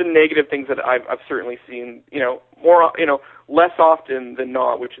the negative things that I've certainly seen. More less often than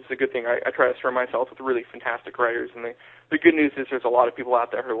not, which is a good thing. I try to surround myself with really fantastic writers, and the good news is there's a lot of people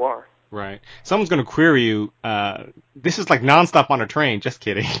out there who are. Right. Someone's going to query you. This is like Nonstop on a train. Just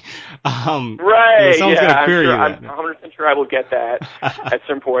kidding. Right. Someone's going to query you. I'm 100% sure I will get that at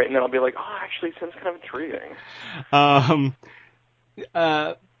some point, and then I'll be like, oh, actually, it sounds kind of intriguing.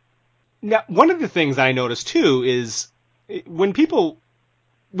 Now, one of the things I notice too is when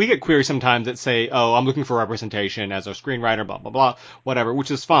we get queries sometimes that say, oh, I'm looking for representation as a screenwriter, blah, blah, blah, whatever,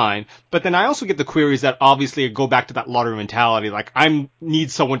 which is fine. But then I also get the queries that obviously go back to that lottery mentality, like I need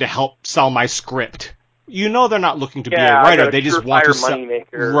someone to help sell my script. They're not looking to be a writer. They just want to sell.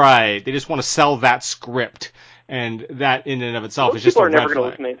 Right. They just want to sell that script. And that in and of itself is just a red flag. People are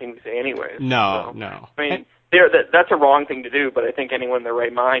never going to listen to anything we say anyways. No. I mean, that's a wrong thing to do, but I think anyone in their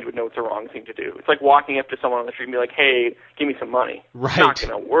right mind would know it's a wrong thing to do. It's like walking up to someone on the street and be like, hey, give me some money. Right. It's not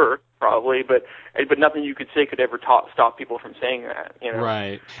going to work, probably, but nothing you could say could ever stop people from saying that.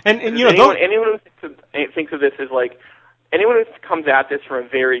 Right. And anyone who thinks of this as like, anyone who comes at this from a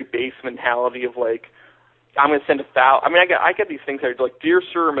very base mentality of like, I'm going to send I mean, I get these things that are like, dear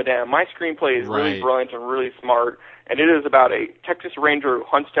sir or madam, my screenplay is really brilliant and really smart, and it is about a Texas Ranger who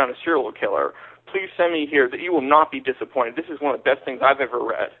hunts down a serial killer. Please send me here that you will not be disappointed. This is one of the best things I've ever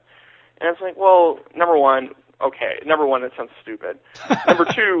read. And it's like, well, number one, that sounds stupid. Number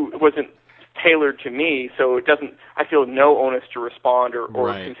two, it wasn't tailored to me, so I feel no onus to respond or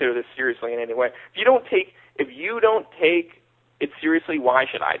consider this seriously in any way. If you don't take it seriously, why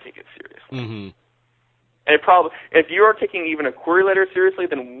should I take it seriously? Mm-hmm. And if you are taking even a query letter seriously,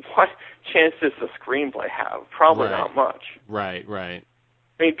 then what chance does the screenplay have? Probably not much. Right. I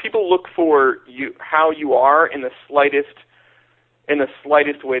mean, people look for how you are in the slightest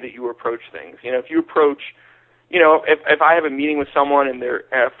way that you approach things. If you approach, if I have a meeting with someone and they're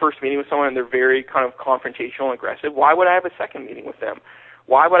first meeting with someone and they're very kind of confrontational and aggressive, why would I have a second meeting with them?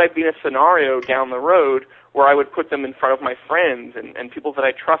 Why would I be in a scenario down the road where I would put them in front of my friends and people that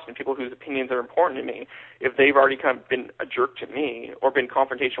I trust and people whose opinions are important to me if they've already kind of been a jerk to me or been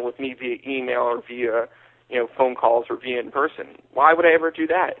confrontational with me via email or via phone calls or via in person? Why would I ever do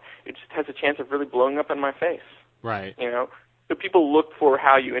that? It just has a chance of really blowing up in my face. Right. So people look for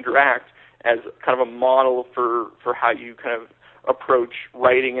how you interact as kind of a model for how you kind of approach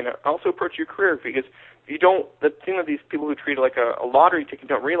writing and also approach your career, because you don't, the thing that these people who treat it like a lottery ticket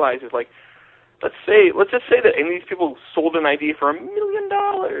don't realize is, like, let's just say that any of these people sold an idea for $1 million.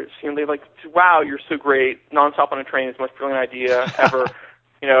 They're like, wow, you're so great. Nonstop on a Train is the most brilliant idea ever.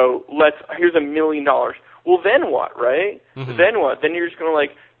 Here's $1 million. Well, then what, right? Mm-hmm. Then what? Then you're just going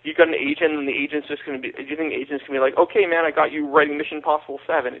to, you got an agent, and the agent's just going to be, do you think the agent's going to be like, okay, man, I got you writing Mission Impossible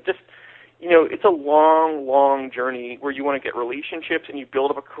 7. It just, it's a long, long journey where you want to get relationships and you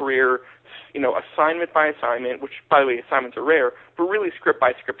build up a career, assignment by assignment, which, by the way, assignments are rare, but really script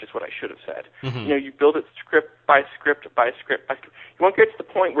by script is what I should have said. Mm-hmm. You build it script by script by script by script. You won't get to the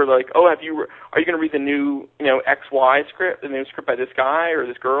point where, like, oh, are you going to read the new, XY script, the new script by this guy or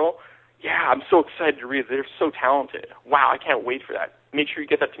this girl? Yeah, I'm so excited to read it. They're so talented. Wow, I can't wait for that. Make sure you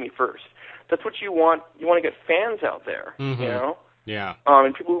get that to me first. That's what you want. You want to get fans out there, Mm-hmm. Yeah.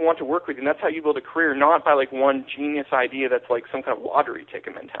 And people who want to work with you. And that's how you build a career, not by, like, one genius idea that's like some kind of lottery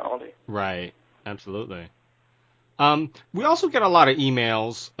ticket mentality. Right. Absolutely. We also get a lot of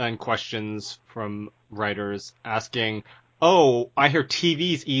emails and questions from writers asking, oh, I hear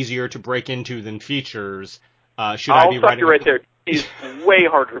TV's easier to break into than features. Should I be writing? I'll stop you right there. It's way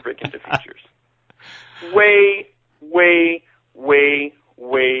harder to break into features. Way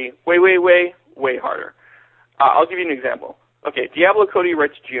harder. I'll give you an example. Okay, Diablo Cody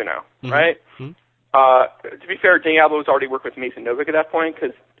writes Juno, Mm-hmm. right? Mm-hmm. To be fair, Diablo's already worked with Mason Novick at that point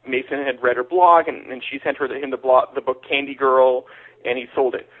because Mason had read her blog, and she sent him the book Candy Girl, and he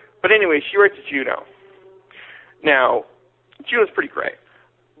sold it. But anyway, she writes Juno. Now, Juno's pretty great.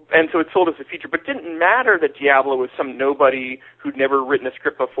 And so it sold as a feature, but it didn't matter that Diablo was some nobody who'd never written a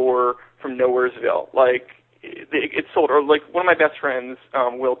script before from Nowheresville. Like, it sold. Or like one of my best friends,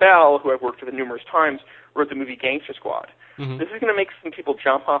 Will Bell, who I've worked with numerous times, wrote the movie Gangster Squad. Mm-hmm. This is going to make some people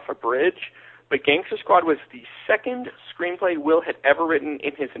jump off a bridge, but Gangster Squad was the second screenplay Will had ever written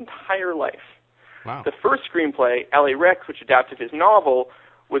in his entire life. Wow. The first screenplay, L.A. Rex, which adapted his novel,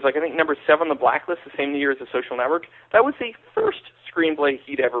 was, like, I think number 7 on the blacklist, the same year as The Social Network. That was the first screenplay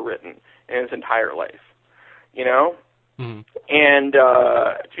he'd ever written in his entire life, Mm-hmm. And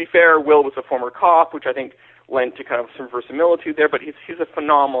to be fair, Will was a former cop, which I think lent to kind of some verisimilitude there, but he's a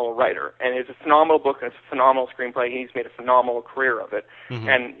phenomenal writer, and it's a phenomenal book, and it's a phenomenal screenplay, and he's made a phenomenal career of it. Mm-hmm.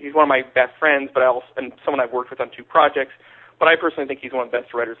 And he's one of my best friends, and someone I've worked with on 2 projects, but I personally think he's one of the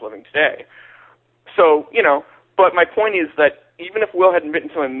best writers living today. So, but my point is that even if Will hadn't written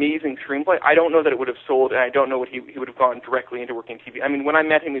some amazing screenplay, I don't know that it would have sold, and I don't know what he would have gone directly into working TV. I mean, when I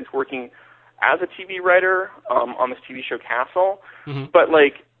met him, he was working as a TV writer on this TV show Castle, Mm-hmm. but,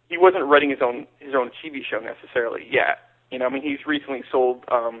 like, he wasn't writing his own TV show necessarily yet. I mean, he's recently sold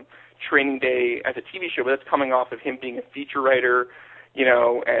Training Day as a TV show, but that's coming off of him being a feature writer,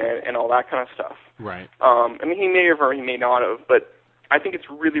 and all that kind of stuff. Right. I mean, he may have or he may not have, but I think it's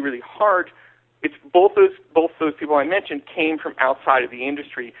really, really hard. It's both those people I mentioned came from outside of the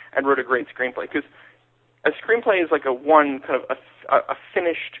industry and wrote a great screenplay, because a screenplay is like a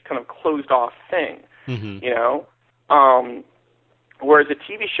finished kind of closed off thing, Mm-hmm. Whereas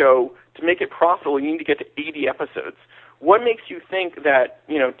a TV show, to make it profitable, you need to get to 80 episodes. What makes you think that,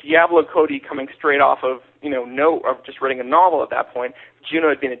 Diablo Cody coming straight off of, of just writing a novel at that point, Juno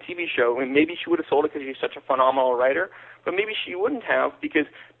had been a TV show, and maybe she would have sold it because she's such a phenomenal writer, but maybe she wouldn't have, because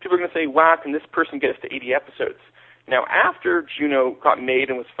people are going to say, wow, can this person get us to 80 episodes? Now, after Juno got made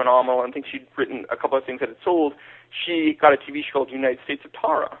and was phenomenal, and I think she'd written a couple of things that had sold, she got a TV show called United States of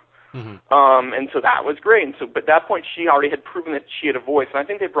Tara. Mm-hmm. And so that was great. And so, but at that point, she already had proven that she had a voice. And I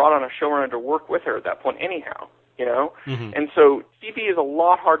think they brought on a showrunner to work with her at that point anyhow, Mm-hmm. And so TV is a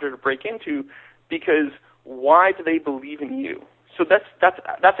lot harder to break into, because why do they believe in you? So that's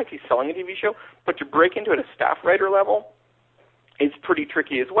actually selling a TV show. But to break into it at a staff writer level is pretty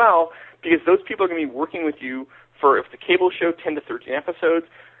tricky as well, because those people are going to be working with you for, if it's a cable show, 10 to 13 episodes.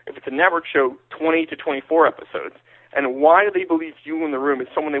 If it's a network show, 20 to 24 episodes. And why do they believe you in the room is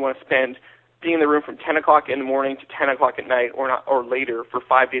someone they want to spend being in the room from 10 o'clock in the morning to 10 o'clock at night or later for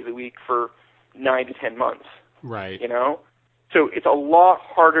 5 days a week for 9 to 10 months. Right. You know? So it's a lot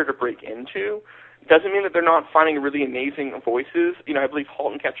harder to break into. Doesn't mean that they're not finding really amazing voices. You know, I believe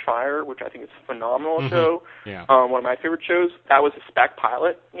 *Halt and Catch Fire*, which I think is a phenomenal show. Yeah. One of my favorite shows. That was a spec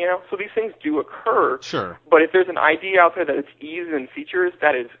pilot, you know? So these things do occur. Sure. But if there's an idea out there that it's easier than features,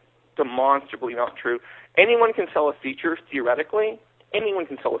 that is demonstrably not true. Anyone can sell a feature, theoretically. Anyone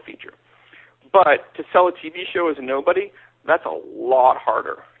can sell a feature. But to sell a TV show as a nobody, that's a lot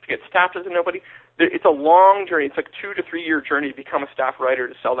harder. To get staffed as a nobody, it's a long journey. It's like 2 to 3 year journey to become a staff writer,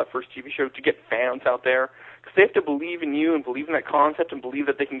 to sell that first TV show, to get fans out there. Because they have to believe in you and believe in that concept and believe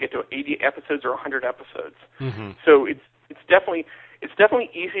that they can get to 80 episodes or 100 episodes. Mm-hmm. So it's definitely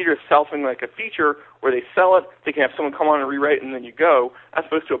easier to sell something like a feature where they sell it, they can have someone come on and rewrite it, and then you go, as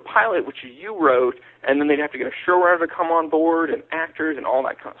opposed to a pilot which you wrote, and then they'd have to get a showrunner to come on board and actors and all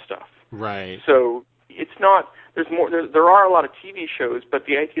that kind of stuff. Right. So it's not. There's more. There are a lot of TV shows, but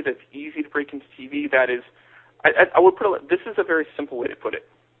the idea that it's easy to break into TV, that is, I would put it. This is a very simple way to put it.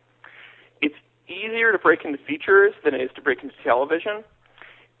 It's easier to break into features than it is to break into television.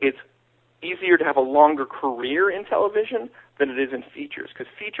 It's easier to have a longer career in television than it is in features,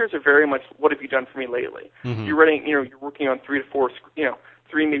 because features are very much, what have you done for me lately? Mm-hmm. You're working on 3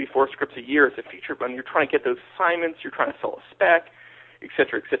 maybe 4 scripts a year as a feature, but you're trying to get those assignments, you're trying to sell a spec, et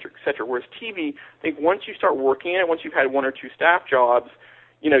cetera, et cetera, et cetera. Whereas TV, I think once you start working in it, once you've had 1 or 2 staff jobs,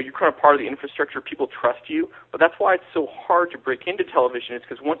 you're kind of part of the infrastructure, people trust you. But that's why it's so hard to break into television, is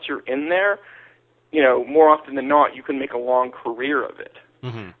because once you're in there, more often than not, you can make a long career of it.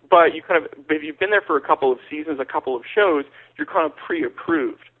 Mm-hmm. But if you've been there for a couple of seasons, a couple of shows, you're kind of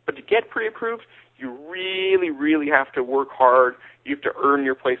pre-approved. But to get pre-approved, you really, really have to work hard. You have to earn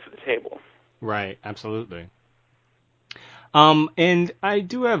your place at the table. Right, absolutely. And I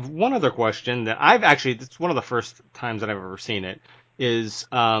do have one other question that it's one of the first times that I've ever seen it, is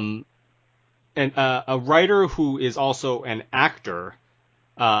a writer who is also an actor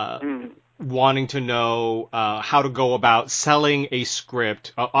wanting to know how to go about selling a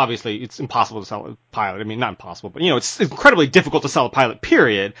script. Obviously, it's impossible to sell a pilot. I mean, not impossible, but it's incredibly difficult to sell a pilot,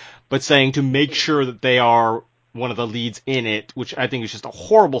 period. But saying to make sure that they are one of the leads in it, which I think is just a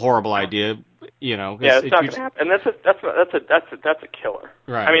horrible, horrible idea. Yeah, it's not going to happen, and that's a killer.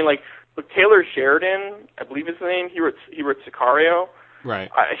 Right. I mean, like Taylor Sheridan, I believe his name. He wrote Sicario. Right.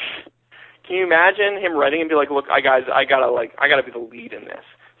 Can you imagine him writing and be like, "Look, I gotta be the lead in this."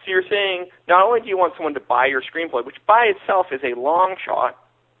 So you're saying not only do you want someone to buy your screenplay, which by itself is a long shot,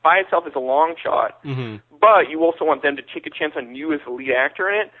 Mm-hmm. but you also want them to take a chance on you as the lead actor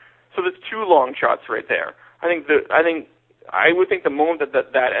in it. So there's 2 long shots right there. I would think the moment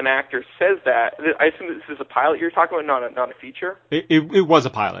that an actor says that, I assume that this is a pilot you're talking about, not a feature. It was a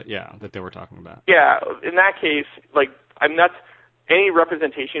pilot, yeah, that they were talking about. Yeah, in that case, that's any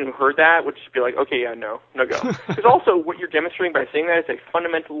representation who heard that would just be like, okay, yeah, no go. Because also what you're demonstrating by saying that is a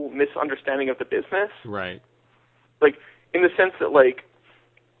fundamental misunderstanding of the business. Right. Like, in the sense that,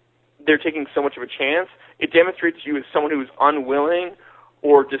 they're taking so much of a chance, it demonstrates you as someone who is unwilling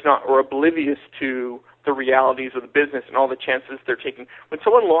or oblivious to the realities of the business and all the chances they're taking. When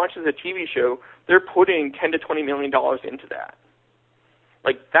someone launches a TV show, they're putting $10 to $20 million into that.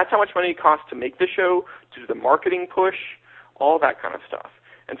 That's how much money it costs to make the show, to do the marketing push, all that kind of stuff.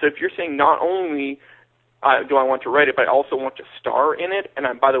 And so if you're saying not only do I want to write it, but I also want to star in it, and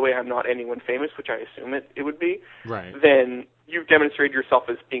by the way, I'm not anyone famous, which I assume it would be, right, then you've demonstrated yourself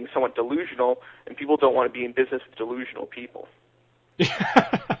as being somewhat delusional, and people don't want to be in business with delusional people.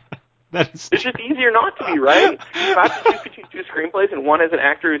 It's just easier not to be, right? If I have to choose between 2 screenplays, and one has an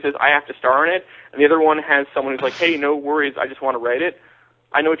actor who says, I have to star in it, and the other one has someone who's like, hey, no worries, I just want to write it,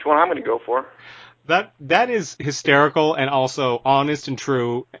 I know which one I'm going to go for. That is hysterical and also honest and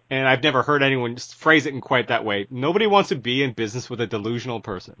true, and I've never heard anyone just phrase it in quite that way. Nobody wants to be in business with a delusional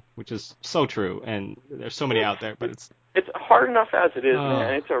person, which is so true, and there's so many out there, but it's hard enough as it is,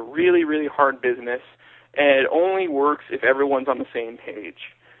 man. It's a really, really hard business, and it only works if everyone's on the same page.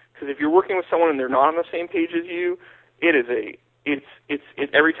 Because if you're working with someone and they're not on the same page as you, it's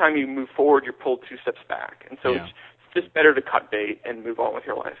every time you move forward, you're pulled 2 steps back, and so it's just better to cut bait and move on with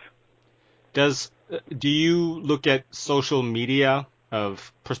your life. Do you look at social media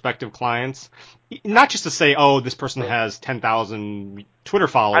of prospective clients, not just to say, oh, this person has 10,000 Twitter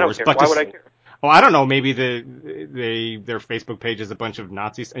followers? I don't care. But Why would I care? Oh, I don't know. Maybe their Facebook page is a bunch of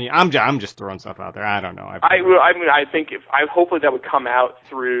Nazis. I mean, I'm just throwing stuff out there. I don't know. I think hopefully that would come out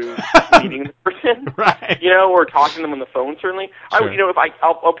through meeting the person, right? Or talking to them on the phone. Certainly, sure.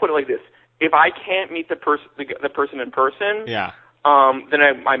 I'll put it like this: if I can't meet the person in person, yeah, then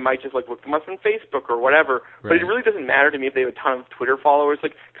I might just like look them up on Facebook or whatever. Right. But it really doesn't matter to me if they have a ton of Twitter followers,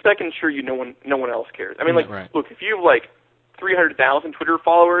 like, because I can assure you no one else cares. I mean, like, right. Look, if you have like 300,000 Twitter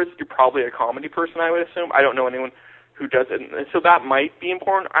followers, you're probably a comedy person, I would assume. I don't know anyone who does it, and so that might be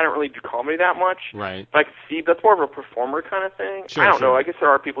important. I don't really do comedy that much, right? But I can see that's more of a performer kind of thing. Sure, I don't know. I guess there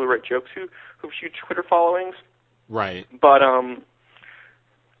are people who write jokes who have huge Twitter followings, right? But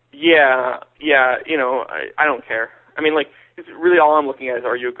yeah, you know, I don't care. I mean, like, it's really all I'm looking at is,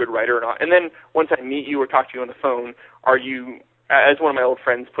 are you a good writer or not? And then once I meet you or talk to you on the phone, are you, as one of my old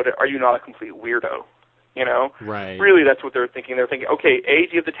friends put it, are you not a complete weirdo? You know? Right. Really, that's what they're thinking. They're thinking, okay, A,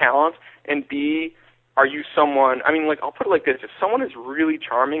 do you have the talent? And B, are you someone, I mean, like, I'll put it like this. If someone is really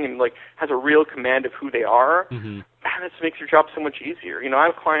charming and, like, has a real command of who they are, man, this makes your job so much easier. You know, I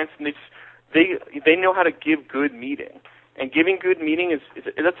have clients, and they know how to give good meeting. And giving good meeting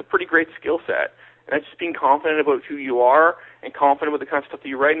that's a pretty great skill set. And that's just being confident about who you are and confident with the kind of stuff that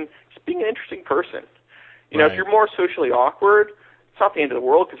you write and just being an interesting person. You know, if you're more socially awkward, it's not the end of the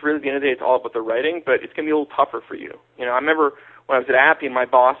world, because really at the end of the day it's all about the writing, but it's going to be a little tougher for you. You know, I remember when I was at Appian, my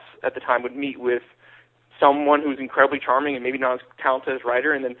boss at the time would meet with someone who's incredibly charming and maybe not as talented as a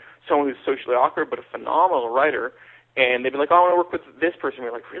writer, and then someone who's socially awkward but a phenomenal writer, and they'd be like, oh, I want to work with this person.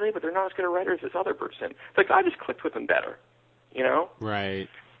 We're like, really? But they're not as good a writer as this other person. It's like, I just clicked with them better, you know? Right.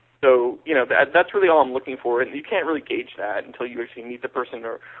 So, you know, that's really all I'm looking for, and you can't really gauge that until you actually meet the person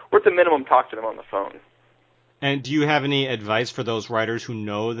or at the minimum talk to them on the phone. And do you have any advice for those writers who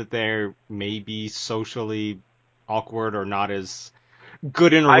know that they're maybe socially awkward or not as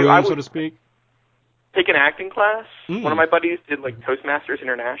good in a room, so to speak? Take an acting class. One of my buddies did, like, Toastmasters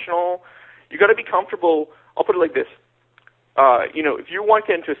International. You got to be comfortable. I'll put it like this. You know, if you want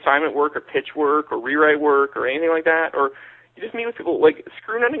to get into assignment work or pitch work or rewrite work or anything like that, or you just meet with people, like,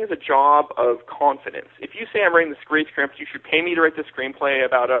 screenwriting is a job of confidence. If you say I'm writing this great script, you should pay me to write the screenplay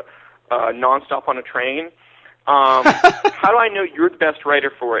about a nonstop on a train. How do I know you're the best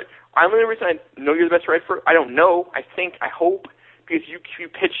writer for it? The only reason I know you're the best writer for it, I don't know, I think, I hope, because you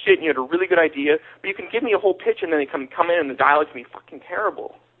pitched it and you had a really good idea, but you can give me a whole pitch and then they come in and the dialogue can be fucking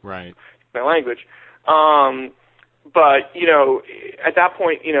terrible. Right. My language. But, you know, at that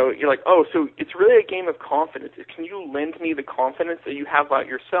point, you know, you're like, oh, so it's really a game of confidence. Can you lend me the confidence that you have about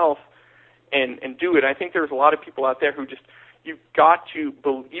yourself and do it? I think there's a lot of people out there who just, you've got to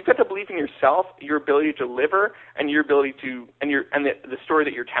believe in yourself, your ability to deliver, and your ability to, and the story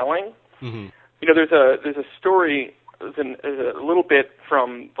that you're telling. Mm-hmm. You know, there's a story, there's a little bit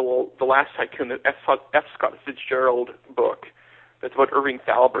from the Last Tycoon, the F. Scott Fitzgerald book, that's about Irving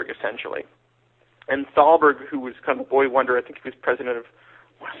Thalberg, essentially. And Thalberg, who was kind of a boy wonder, I think he was president of,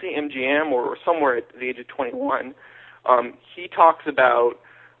 I want to say MGM or somewhere at the age of 21, he talks about,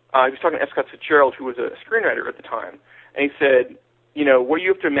 he was talking to F. Scott Fitzgerald, who was a screenwriter at the time, and he said, you know, what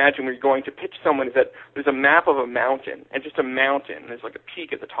you have to imagine when you're going to pitch someone is that there's a map of a mountain, and just a mountain, and there's like a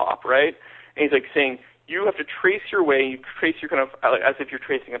peak at the top, right? And he's like saying, you have to trace your way, you trace your kind of, as if you're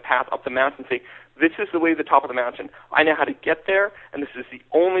tracing a path up the mountain, say, this is the way to the top of the mountain. I know how to get there, and this is the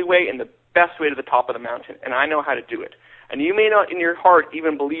only way and the best way to the top of the mountain, and I know how to do it. And you may not in your heart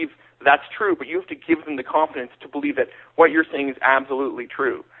even believe that's true, but you have to give them the confidence to believe that what you're saying is absolutely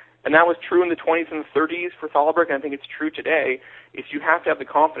true. And that was true in the 20s and the 30s for Thalberg, and I think it's true today, is you have to have the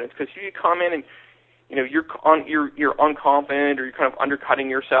confidence, because if you come in and, you know, you're unconfident or you're kind of undercutting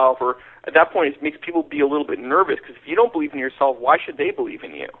yourself, or at that point it makes people be a little bit nervous, because if you don't believe in yourself, why should they believe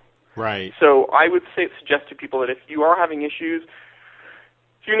in you? Right. So I would suggest to people that if you are having issues,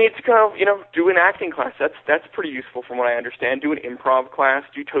 you need to kind of, you know, do an acting class. That's pretty useful from what I understand. Do an improv class,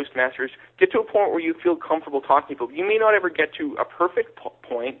 do Toastmasters. Get to a point where you feel comfortable talking to people. You may not ever get to a perfect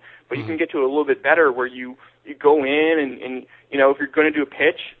point, but you can get to a little bit better where you go in and you know, if you're going to do a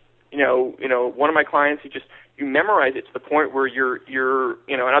pitch, you know, one of my clients, you memorize it to the point where you're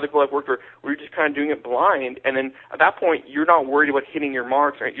you know, and other people I've worked with where you're just kind of doing it blind, and then at that point you're not worried about hitting your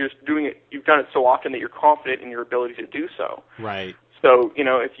marks, right? You're just doing it. You've done it so often that you're confident in your ability to do so. Right. So, you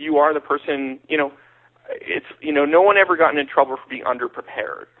know, if you are the person, you know, it's, you know, no one ever gotten in trouble for being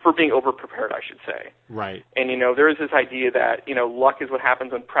over-prepared, I should say. Right. And, you know, there is this idea that, you know, luck is what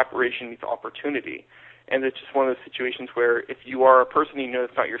happens when preparation meets opportunity. And it's just one of those situations where if you are a person you know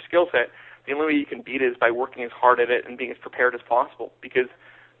it's not your skill set, the only way you can beat it is by working as hard at it and being as prepared as possible, because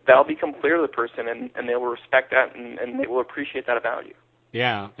that'll become clear to the person and they will respect that and they will appreciate that about you.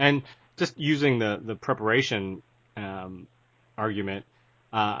 Yeah, and just using the preparation argument,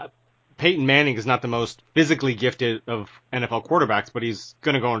 Peyton Manning is not the most physically gifted of NFL quarterbacks, but he's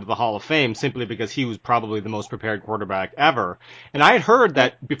going to go into the Hall of Fame simply because he was probably the most prepared quarterback ever. And I had heard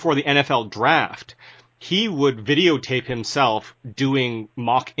that before the NFL draft, he would videotape himself doing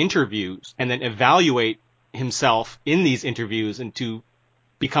mock interviews and then evaluate himself in these interviews and to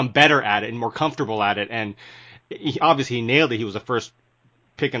become better at it and more comfortable at it. And obviously he nailed it. He was the first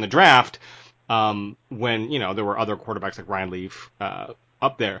pick in the draft when there were other quarterbacks like Ryan Leaf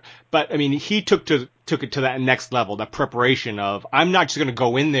up there. But I mean, he took it to that next level, that preparation of, I'm not just going to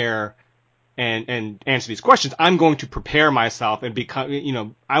go in there and answer these questions. I'm going to prepare myself and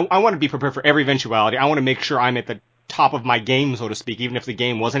become, I want to be prepared for every eventuality. I want to make sure I'm at the top of my game, so to speak, even if the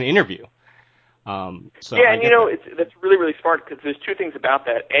game was an interview. That's really, really smart, because there's two things about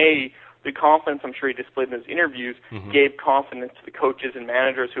that. A, the confidence I'm sure he displayed in those interviews gave confidence to the coaches and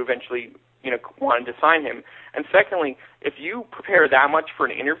managers who eventually, wanted to sign him. And secondly, if you prepare that much for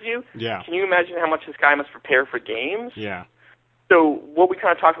an interview, can you imagine how much this guy must prepare for games? Yeah. So what we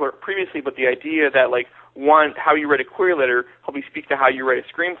kind of talked about previously, but the idea that, how you write a query letter help you speak to how you write a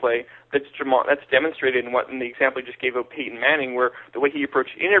screenplay, that's demonstrated in the example you just gave of Peyton Manning, where the way he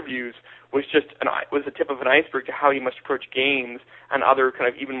approached interviews was was the tip of an iceberg to how he must approach games and other kind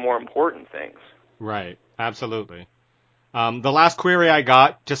of even more important things. Right, absolutely. The last query I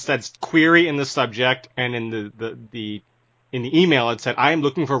got just said query in the subject, and in the email it said, I am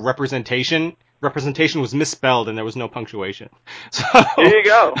looking for representation. Representation was misspelled and there was no punctuation. So there you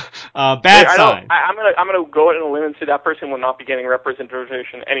go. Bad sign. I'm gonna go out on a limb and say that person will not be getting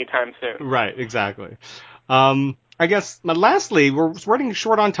representation anytime soon. Right, exactly. I guess lastly, we're running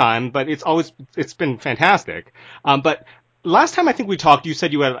short on time, but it's been fantastic. But last time I think we talked, you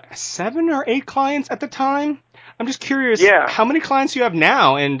said you had 7 or 8 clients at the time. I'm just curious, how many clients you have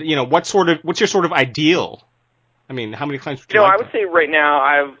now, and what's your sort of ideal? I mean, how many clients would you like? I would say right now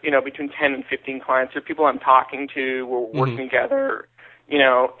I have, between 10 and 15 clients. There are people I'm talking to, we're working together,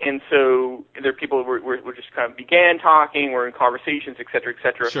 and so there are people we just kind of began talking, we're in conversations, et cetera, et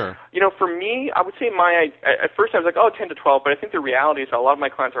cetera. Sure. For me, I would say at first I was like, 10 to 12, but I think the reality is a lot of my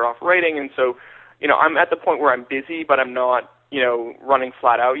clients are off writing, and so, I'm at the point where I'm busy, but I'm not, running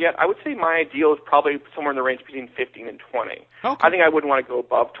flat out yet. I would say my ideal is probably somewhere in the range between 15 and 20. Okay. I think I wouldn't want to go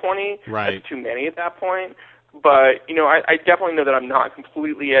above 20. Right. That's too many at that point. But, I definitely know that I'm not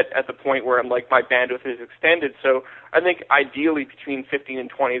completely at the point where I'm my bandwidth is extended. So I think ideally between 15 and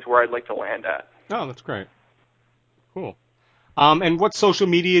 20 is where I'd like to land at. Oh, that's great. Cool. And what social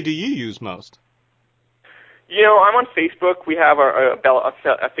media do you use most? I'm on Facebook. We have a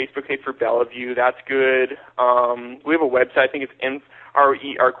Facebook page for Bellevue. That's good. We have a website. I think it's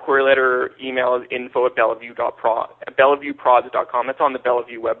our query letter email is info@bellevueprods.com. That's on the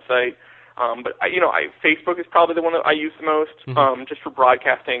Bellevue website. But Facebook is probably the one that I use the most, just for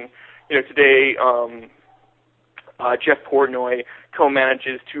broadcasting. Today, Jeff Portnoy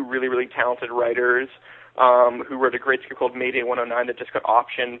co-manages 2 really, really talented writers who wrote a great script called Mayday 109 that just got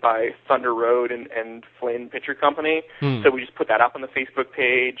optioned by Thunder Road and Flynn Picture Company. So we just put that up on the Facebook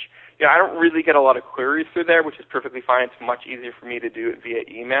page. I don't really get a lot of queries through there, which is perfectly fine. It's much easier for me to do it via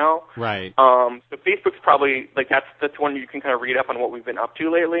email. Right. So Facebook's probably that's one you can kind of read up on what we've been up to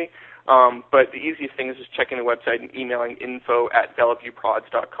lately. But the easiest thing is just checking the website and emailing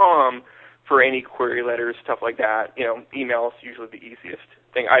info@bellevueprods.com for any query letters, stuff like that. Email is usually the easiest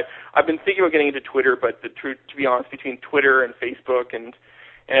thing. I've been thinking about getting into Twitter, but to be honest, between Twitter and Facebook and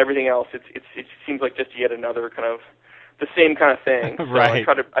everything else, it seems like just yet another kind of the same kind of thing. So Right.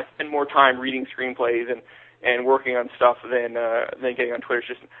 I spend more time reading screenplays and working on stuff than getting on Twitter. It's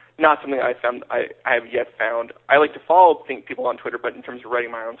just not something I have yet found. I like to follow people on Twitter, but in terms of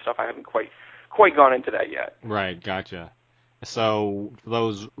writing my own stuff, I haven't quite gone into that yet. Right, gotcha. So for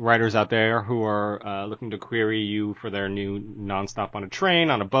those writers out there who are looking to query you for their new nonstop on a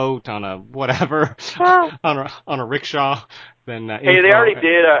train, on a boat, on a whatever, on a rickshaw, then hey, they already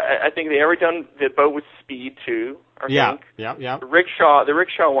did. I think they already done the boat with Speed too. Yeah. The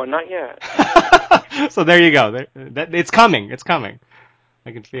rickshaw one, not yet. So there you go. It's coming. It's coming.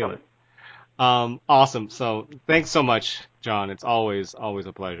 I can feel it. Awesome. So thanks so much, John. It's always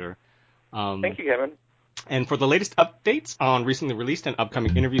a pleasure. Thank you, Kevin. And for the latest updates on recently released and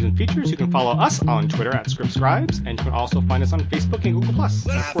upcoming interviews and features, you can follow us on Twitter @ScriptScribes, and you can also find us on Facebook and Google+,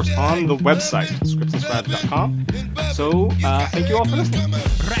 and of course on the website, scriptsandscribes.com. So thank you all for listening.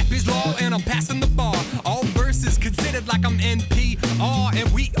 Rap is law and I'm passing the bar. All verses considered like I'm NPR,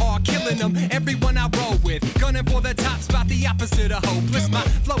 and we are killing them. Everyone I roll with, gunning for the top spot, the opposite of hopeless. My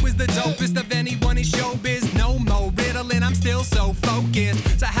flow is the dopest of anyone in showbiz. No more riddling, I'm still so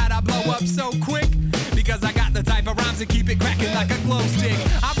focused. So how'd I blow up so quick? Because I got the type of rhymes that keep it cracking like a glow stick.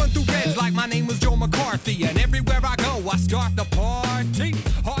 I run through reds like my name was Joe McCarthy, and everywhere I go I start the party.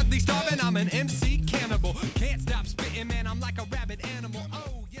 Hardly starving, I'm an MC cannibal. Can't stop.